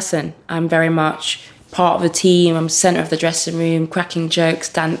that person. I'm very much part of the team. I'm center of the dressing room, cracking jokes,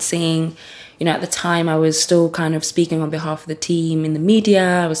 dancing. You know, at the time I was still kind of speaking on behalf of the team in the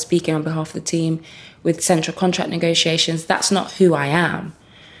media. I was speaking on behalf of the team with central contract negotiations. That's not who I am.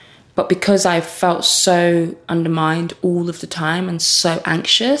 But because I felt so undermined all of the time and so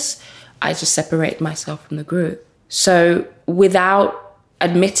anxious, I just separated myself from the group. So without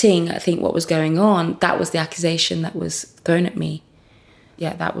admitting, I think, what was going on, that was the accusation that was thrown at me.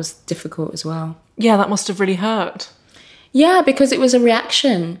 Yeah, that was difficult as well. Yeah, that must have really hurt. Yeah, because it was a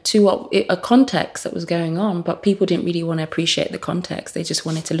reaction to a context that was going on, but people didn't really want to appreciate the context. They just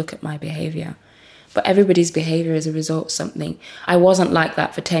wanted to look at my behaviour. But everybody's behaviour is a result of something. I wasn't like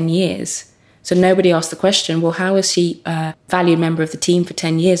that for 10 years. So nobody asked the question, well, how is she a valued member of the team for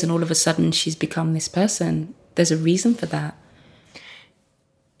 10 years and all of a sudden she's become this person? There's a reason for that.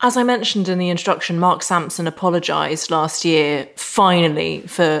 As I mentioned in the introduction, Mark Sampson apologised last year, finally,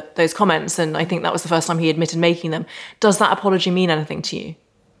 for those comments, and I think that was the first time he admitted making them. Does that apology mean anything to you?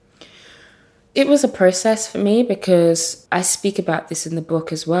 It was a process for me because I speak about this in the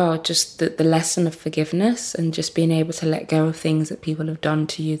book as well, just the lesson of forgiveness and just being able to let go of things that people have done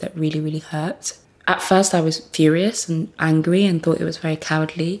to you that really, really hurt. At first I was furious and angry and thought it was very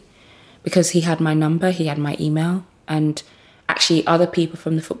cowardly because he had my number, he had my email, and actually other people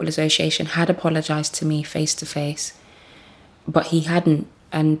from the Football Association had apologised to me face to face, but he hadn't,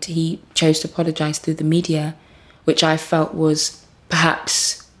 and he chose to apologise through the media, which I felt was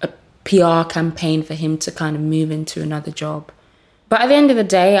perhaps a PR campaign for him to kind of move into another job. But at the end of the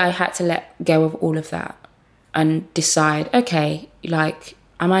day, I had to let go of all of that and decide, okay, like,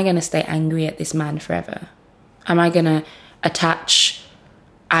 am I going to stay angry at this man forever? Am I going to attach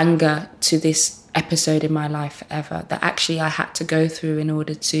anger to this episode in my life forever that actually I had to go through in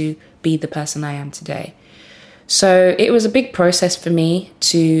order to be the person I am today? So it was a big process for me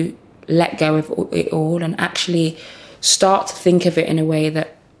to let go of it all and actually start to think of it in a way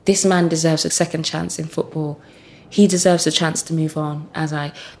that this man deserves a second chance in football. He deserves a chance to move on.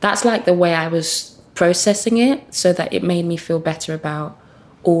 That's like the way I was processing it, so that it made me feel better about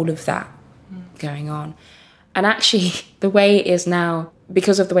all of that going on. And actually, the way it is now,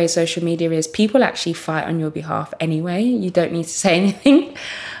 because of the way social media is, people actually fight on your behalf anyway. You don't need to say anything.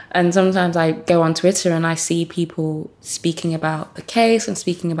 And sometimes I go on Twitter and I see people speaking about the case and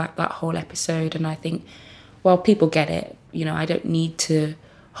speaking about that whole episode. And I think, well, people get it. You know, I don't need to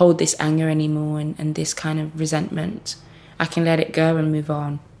hold this anger anymore and this kind of resentment. I can let it go and move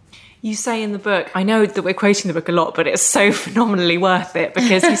on. You say in the book, I know that we're quoting the book a lot, but it's so phenomenally worth it,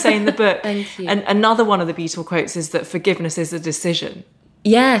 because you say in the book, Thank you. And another one of the beautiful quotes is that forgiveness is a decision.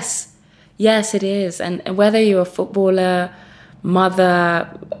 Yes, it is. And whether you're a footballer,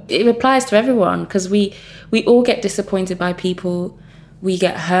 mother, it applies to everyone, because we all get disappointed by people, we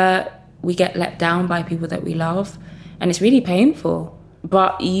get hurt, we get let down by people that we love, and it's really painful.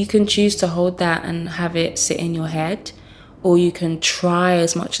 But you can choose to hold that and have it sit in your head, or you can try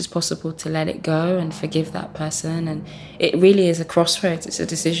as much as possible to let it go and forgive that person. And it really is a crossroads. It's a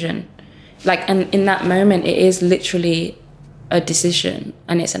decision. And in that moment, it is literally a decision,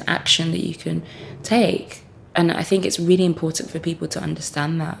 and it's an action that you can take. And I think it's really important for people to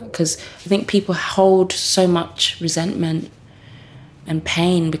understand that, because I think people hold so much resentment and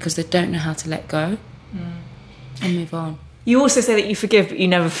pain because they don't know how to let go and move on. You also say that you forgive, but you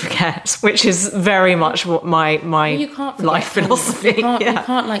never forget, which is very much what my you can't forget, life philosophy. You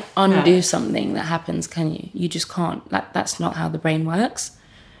can't undo something that happens, can you? You just can't. That's not how the brain works.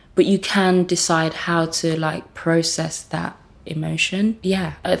 But you can decide how to process that emotion.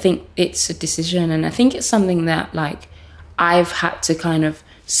 Yeah, I think it's a decision, and I think it's something that I've had to kind of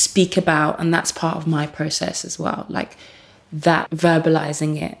speak about, and that's part of my process as well. That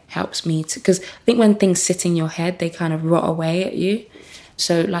verbalizing it helps me to, because I think when things sit in your head, they kind of rot away at you.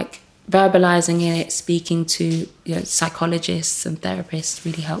 So verbalizing it, speaking to psychologists and therapists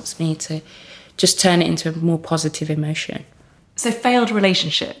really helps me to just turn it into a more positive emotion. So failed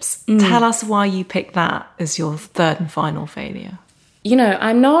relationships. Tell us why you picked that as your third and final failure.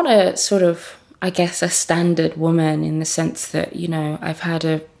 I'm not a sort of, I guess, a standard woman in the sense that, I've had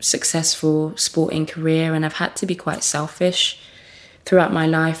a successful sporting career and I've had to be quite selfish throughout my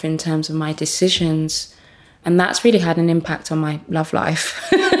life in terms of my decisions. And that's really had an impact on my love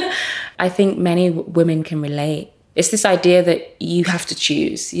life. I think many women can relate. It's this idea that you have to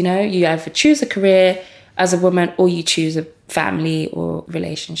choose, you either choose a career as a woman or you choose a family or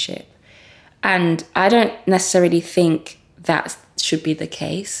relationship. And I don't necessarily think that should be the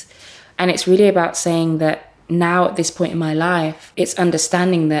case. And it's really about saying that now at this point in my life, it's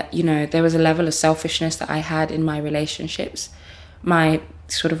understanding that, you know, there was a level of selfishness that I had in my relationships, my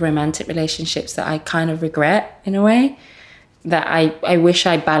sort of romantic relationships, that I kind of regret in a way, that I wish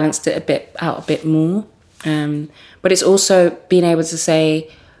I balanced it a bit more. But it's also being able to say,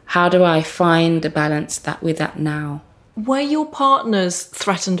 how do I find a balance with that now? Were your partners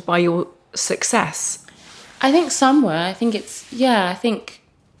threatened by your success? I think some were. I think,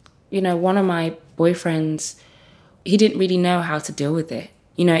 you know, one of my boyfriends, he didn't really know how to deal with it.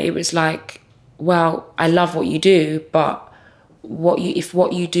 You know, it was like, well, I love what you do, but if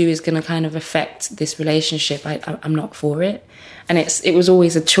what you do is going to kind of affect this relationship, I'm not for it. And it was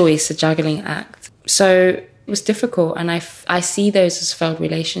always a choice, a juggling act. So it was difficult. And I see those as failed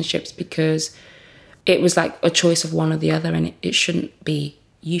relationships because it was like a choice of one or the other, and it shouldn't be.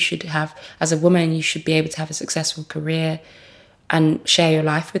 You should have, as a woman, you should be able to have a successful career and share your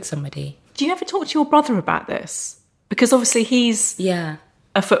life with somebody. Do you ever talk to your brother about this? Because obviously he's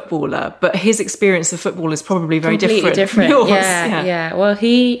a footballer, but his experience of football is probably very different. Yours. Yeah. Well,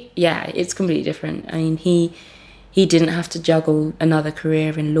 it's completely different. I mean, he didn't have to juggle another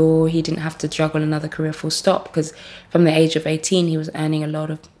career in law. He didn't have to juggle another career full stop, because from the age of 18, he was earning a lot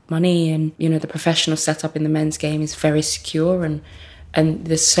of money. And, you know, the professional setup in the men's game is very secure, and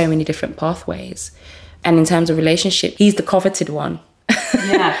there's so many different pathways. And in terms of relationship, he's the coveted one.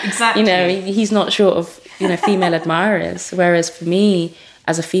 Yeah, exactly. You know, he's not short of, you know, female admirers. Whereas for me,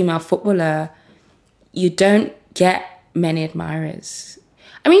 as a female footballer, you don't get many admirers.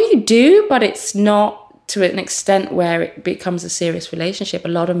 I mean, you do, but it's not to an extent where it becomes a serious relationship. A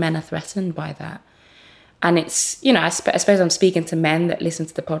lot of men are threatened by that. And it's, you know, I suppose I'm speaking to men that listen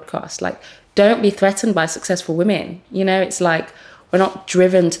to the podcast. Like, don't be threatened by successful women. You know, it's like, we're not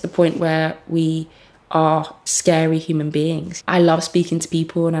driven to the point where we are scary human beings. I love speaking to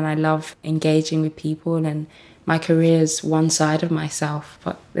people and I love engaging with people, and my career is one side of myself,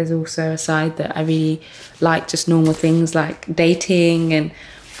 but there's also a side that I really like, just normal things like dating and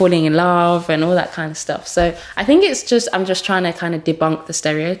falling in love and all that kind of stuff. So I think I'm just trying to kind of debunk the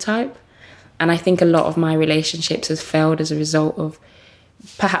stereotype. And I think a lot of my relationships has failed as a result of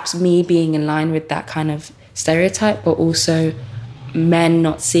perhaps me being in line with that kind of stereotype, but also men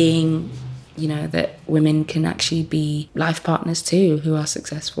not seeing, you know, that women can actually be life partners too who are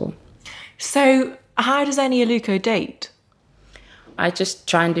successful. So how does Aluko date? I just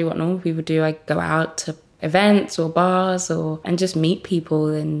try and do what normal people do. I go out to events or bars and just meet people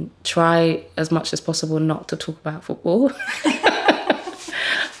and try as much as possible not to talk about football.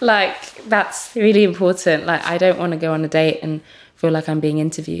 Like, that's really important. Like, I don't want to go on a date and feel like I'm being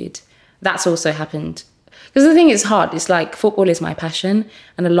interviewed. That's also happened. Because the thing is hard. It's like, football is my passion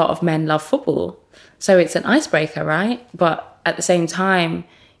and a lot of men love football. So it's an icebreaker, right? But at the same time,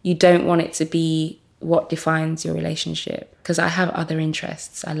 you don't want it to be what defines your relationship. Because I have other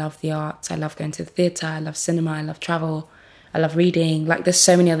interests. I love the arts. I love going to the theatre. I love cinema. I love travel. I love reading. Like, there's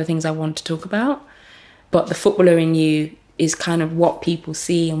so many other things I want to talk about. But the footballer in you is kind of what people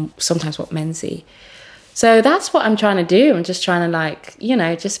see and sometimes what men see. So that's what I'm trying to do. I'm just trying to, like, you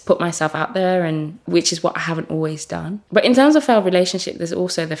know, just put myself out there, and which is what I haven't always done. But in terms of failed relationship, there's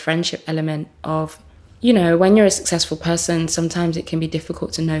also the friendship element of, you know, when you're a successful person, sometimes it can be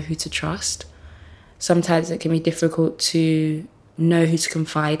difficult to know who to trust. Sometimes it can be difficult to know who to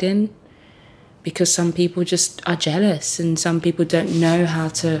confide in, because some people just are jealous and some people don't know how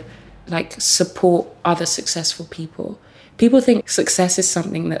to, like, support other successful people. People think success is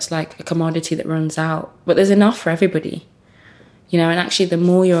something that's like a commodity that runs out, but there's enough for everybody, you know. And actually, the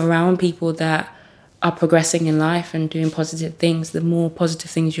more you're around people that are progressing in life and doing positive things, the more positive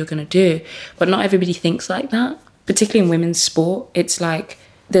things you're going to do. But not everybody thinks like that, particularly in women's sport. It's like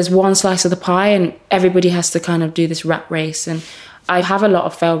there's one slice of the pie and everybody has to kind of do this rat race. And I have a lot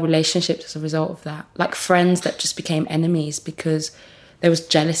of failed relationships as a result of that, like friends that just became enemies because there was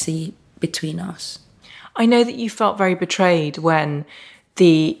jealousy between us. I know that you felt very betrayed when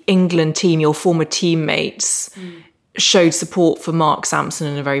the England team, your former teammates, showed support for Mark Sampson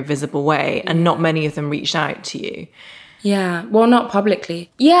in a very visible way, and not many of them reached out to you. Yeah, well, not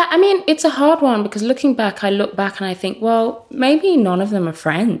publicly. Yeah, I mean, it's a hard one because looking back, I look back and I think, well, maybe none of them are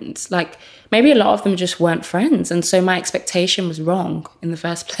friends. Like, maybe a lot of them just weren't friends. And so my expectation was wrong in the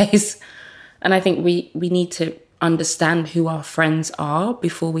first place. And I think we need to understand who our friends are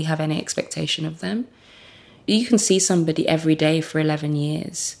before we have any expectation of them. You can see somebody every day for 11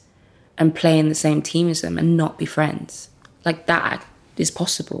 years and play in the same team as them and not be friends. Like, that is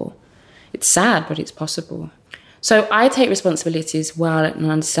possible. It's sad, but it's possible. So I take responsibility as well,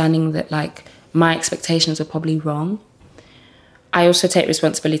 and understanding that like my expectations were probably wrong. I also take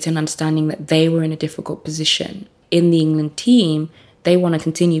responsibility in understanding that they were in a difficult position. In the England team, they want to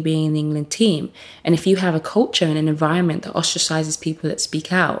continue being in the England team. And if you have a culture and an environment that ostracizes people that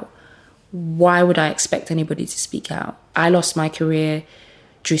speak out, why would I expect anybody to speak out? I lost my career.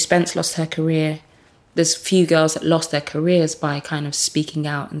 Drew Spence lost her career. There's few girls that lost their careers by kind of speaking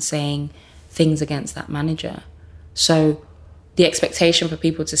out and saying things against that manager. So the expectation for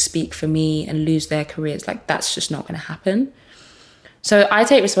people to speak for me and lose their careers, like that's just not going to happen. So I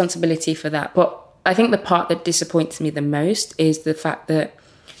take responsibility for that. But I think the part that disappoints me the most is the fact that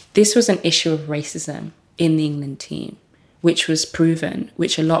this was an issue of racism in the England team, which was proven,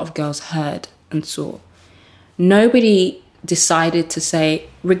 which a lot of girls heard and saw. Nobody decided to say,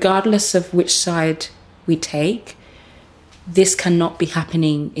 regardless of which side we take, this cannot be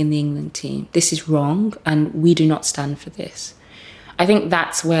happening in the England team. This is wrong, and we do not stand for this. I think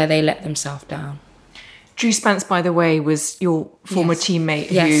that's where they let themselves down. Drew Spence, by the way, was your former teammate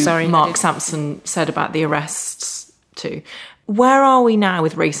who Mark Sampson said about the arrests too. Where are we now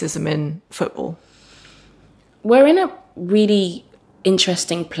with racism in football? We're in a really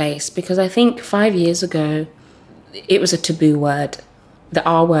interesting place because I think 5 years ago, it was a taboo word. The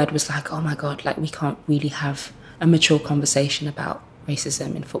R word was like, oh my God, like we can't really have a mature conversation about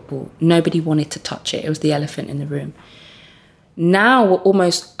racism in football. Nobody wanted to touch it. It was the elephant in the room. Now we're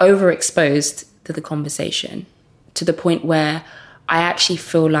almost overexposed to the conversation to the point where I actually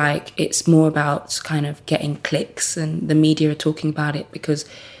feel like it's more about kind of getting clicks, and the media are talking about it because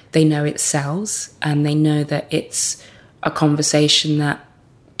they know it sells and they know that it's a conversation that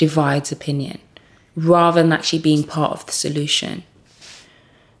divides opinion rather than actually being part of the solution.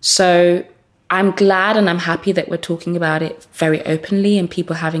 So I'm glad and I'm happy that we're talking about it very openly and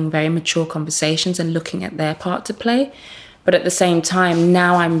people having very mature conversations and looking at their part to play. But at the same time,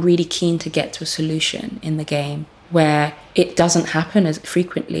 now I'm really keen to get to a solution in the game where it doesn't happen as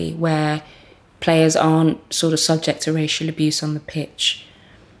frequently, where players aren't sort of subject to racial abuse on the pitch,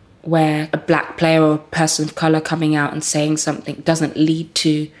 where a black player or a person of colour coming out and saying something doesn't lead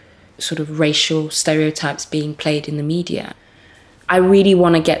to sort of racial stereotypes being played in the media. I really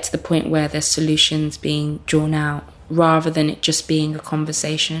want to get to the point where there's solutions being drawn out rather than it just being a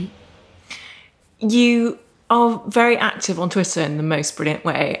conversation. You are very active on Twitter in the most brilliant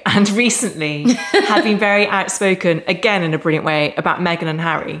way, and recently have been very outspoken, again in a brilliant way, about Meghan and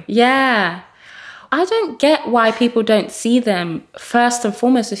Harry. Yeah. I don't get why people don't see them first and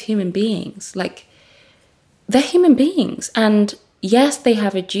foremost as human beings. Like, they're human beings. And yes, they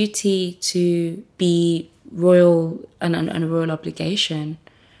have a duty to be royal and a royal obligation,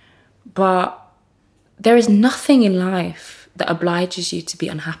 but there is nothing in life that obliges you to be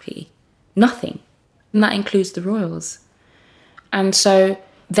unhappy. Nothing. And that includes the royals. And so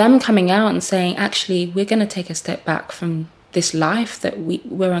them coming out and saying, actually, we're going to take a step back from this life that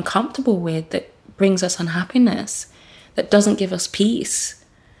we're uncomfortable with, that brings us unhappiness, that doesn't give us peace,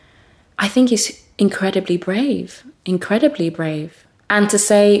 I think is incredibly brave, incredibly brave. And to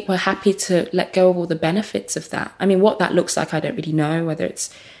say we're happy to let go of all the benefits of that. I mean, what that looks like, I don't really know, whether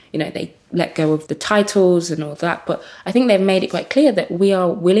it's, you know, they let go of the titles and all that. But I think they've made it quite clear that we are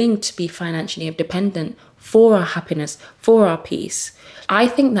willing to be financially independent for our happiness, for our peace. I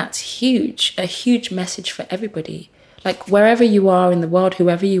think that's huge, a huge message for everybody. Like, wherever you are in the world,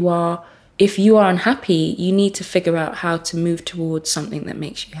 whoever you are, if you are unhappy, you need to figure out how to move towards something that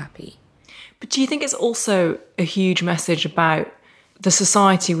makes you happy. But do you think it's also a huge message about the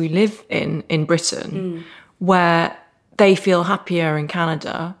society we live in Britain, where they feel happier in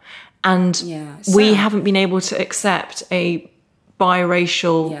Canada, and we haven't been able to accept a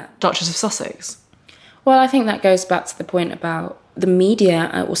biracial Duchess of Sussex? Well, I think that goes back to the point about the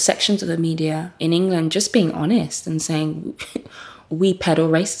media or sections of the media in England just being honest and saying we peddle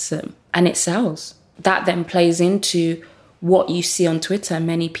racism and it sells. That then plays into what you see on Twitter,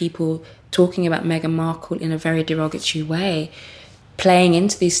 many people talking about Meghan Markle in a very derogatory way, playing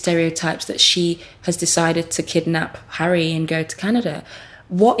into these stereotypes that she has decided to kidnap Harry and go to Canada.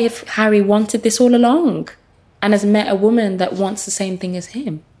 What if Harry wanted this all along and has met a woman that wants the same thing as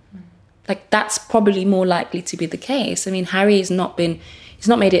him? Like, that's probably more likely to be the case. I mean, Harry he's not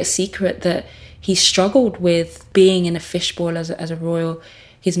made it a secret that he struggled with being in a fishbowl as a royal.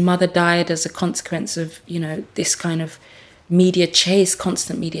 His mother died as a consequence of, you know, this kind of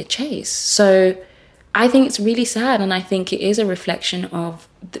constant media chase. So I think it's really sad, and I think it is a reflection of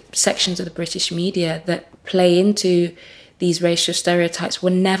the sections of the British media that play into these racial stereotypes. We're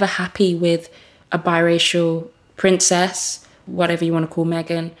never happy with a biracial princess, whatever you want to call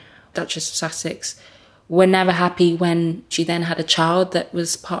Meghan, Duchess of Sussex. were never happy when she then had a child that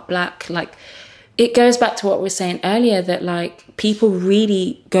was part black. Like, it goes back to what we were saying earlier, that like people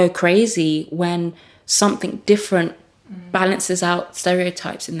really go crazy when something different balances out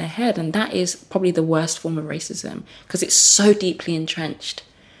stereotypes in their head. And that is probably the worst form of racism, because it's so deeply entrenched.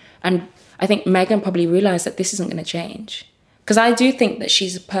 And I think Meghan probably realised that this isn't going to change. Because I do think that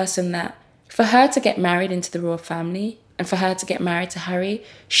she's a person that, for her to get married into the royal family and for her to get married to Harry,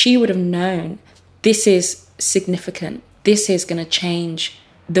 she would have known this is significant. This is going to change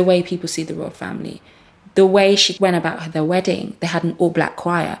the way people see the royal family. The way she went about their wedding, they had an all-black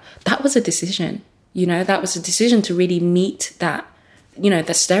choir. That was a decision, you know, that was a decision to really meet that, you know,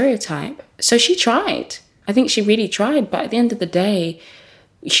 the stereotype. So she tried. I think she really tried. But at the end of the day,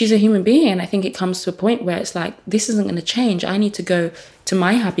 she's a human being. And I think it comes to a point where it's like, this isn't going to change. I need to go to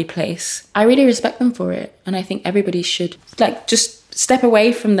my happy place. I really respect them for it. And I think everybody should like just step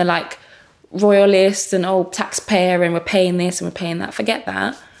away from the like royalist and taxpayer and we're paying this and we're paying that. Forget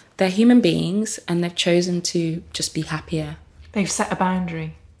that. They're human beings and they've chosen to just be happier. They've set a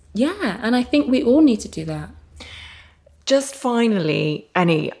boundary. Yeah, and I think we all need to do that. Just finally,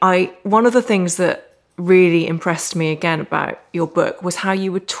 Annie, one of the things that really impressed me again about your book was how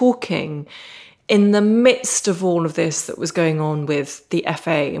you were talking in the midst of all of this that was going on with the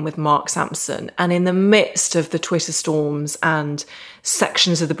FA and with Mark Sampson, and in the midst of the Twitter storms and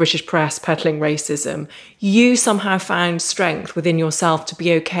sections of the British press peddling racism, you somehow found strength within yourself to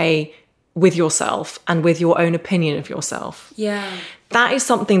be okay with yourself and with your own opinion of yourself. Yeah. That is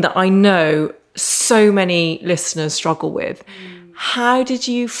something that I know so many listeners struggle with. How did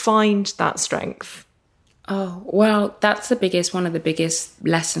you find that strength? Oh, well, that's one of the biggest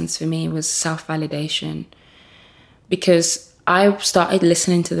lessons for me was self-validation. Because I started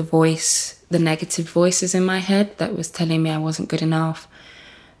listening to the negative voices in my head that was telling me I wasn't good enough,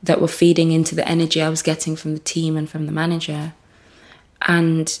 that were feeding into the energy I was getting from the team and from the manager.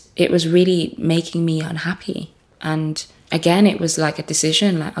 And it was really making me unhappy. And again, it was like a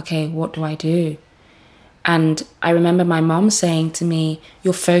decision, like, okay, what do I do? And I remember my mom saying to me,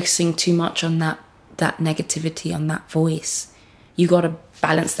 you're focusing too much on that negativity, on that voice. You got to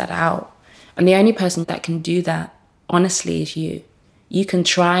balance that out. And the only person that can do that, honestly, is you. You can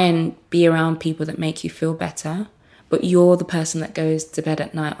try and be around people that make you feel better, but you're the person that goes to bed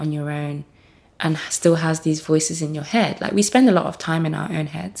at night on your own and still has these voices in your head. Like, we spend a lot of time in our own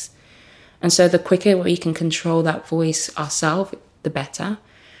heads. And so the quicker we can control that voice ourselves, the better.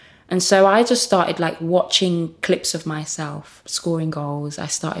 And so I just started like watching clips of myself scoring goals. I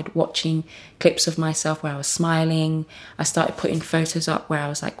started watching clips of myself where I was smiling. I started putting photos up where I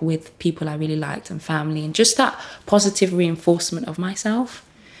was like with people I really liked and family, and just that positive reinforcement of myself.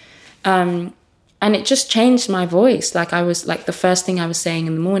 And it just changed my voice. Like, I was like, the first thing I was saying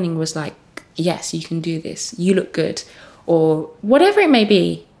in the morning was like, yes, you can do this. You look good, or whatever it may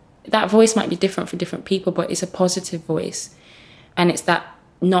be. That voice might be different for different people, but it's a positive voice. And it's that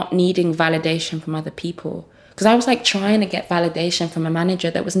not needing validation from other people. Because I was like trying to get validation from a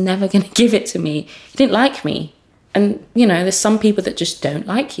manager that was never going to give it to me. He didn't like me. And, you know, there's some people that just don't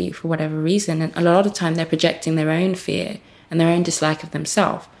like you for whatever reason. And a lot of the time they're projecting their own fear and their own dislike of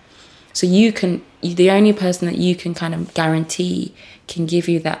themselves. So the only person that you can kind of guarantee can give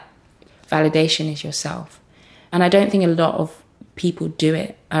you that validation is yourself. And I don't think a lot of people do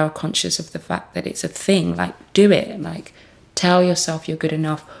it, are conscious of the fact that it's a thing. Like, do it. Like, tell yourself you're good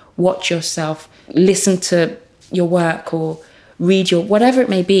enough. Watch yourself. Listen to your work or read your, whatever it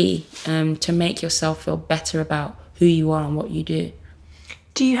may be, to make yourself feel better about who you are and what you do.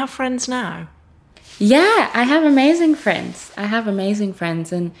 Do you have friends now? Yeah, I have amazing friends.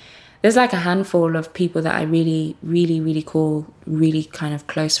 And there's like a handful of people that I really, really, really call really kind of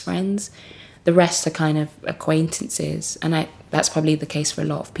close friends. The rest are kind of acquaintances. And that's probably the case for a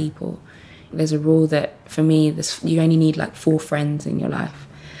lot of people. There's a rule that for me, you only need like 4 friends in your life,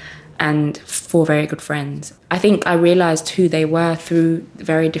 and 4 very good friends. I think I realised who they were through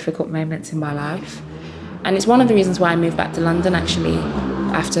very difficult moments in my life. And it's one of the reasons why I moved back to London, actually.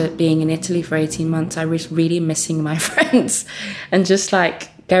 After being in Italy for 18 months, I was really missing my friends and just like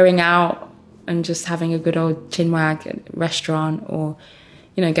going out and just having a good old chinwag at a restaurant, or,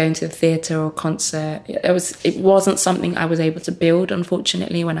 you know, going to the theatre or concert. It wasn't something I was able to build,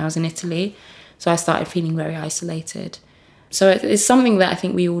 unfortunately, when I was in Italy. So I started feeling very isolated. So it's something that I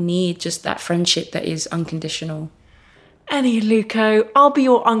think we all need, just that friendship that is unconditional. Annie Aluko, I'll be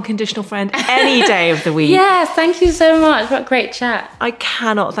your unconditional friend any day of the week. Yes, thank you so much. What a great chat. I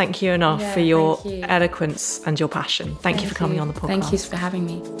cannot thank you enough for your eloquence and your passion. Thank you for coming on the podcast. Thank you for having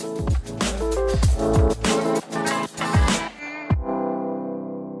me.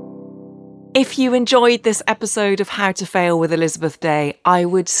 If you enjoyed this episode of How to Fail with Elizabeth Day, I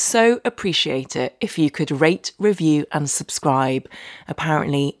would so appreciate it if you could rate, review and subscribe.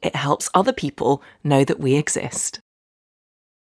 Apparently, it helps other people know that we exist.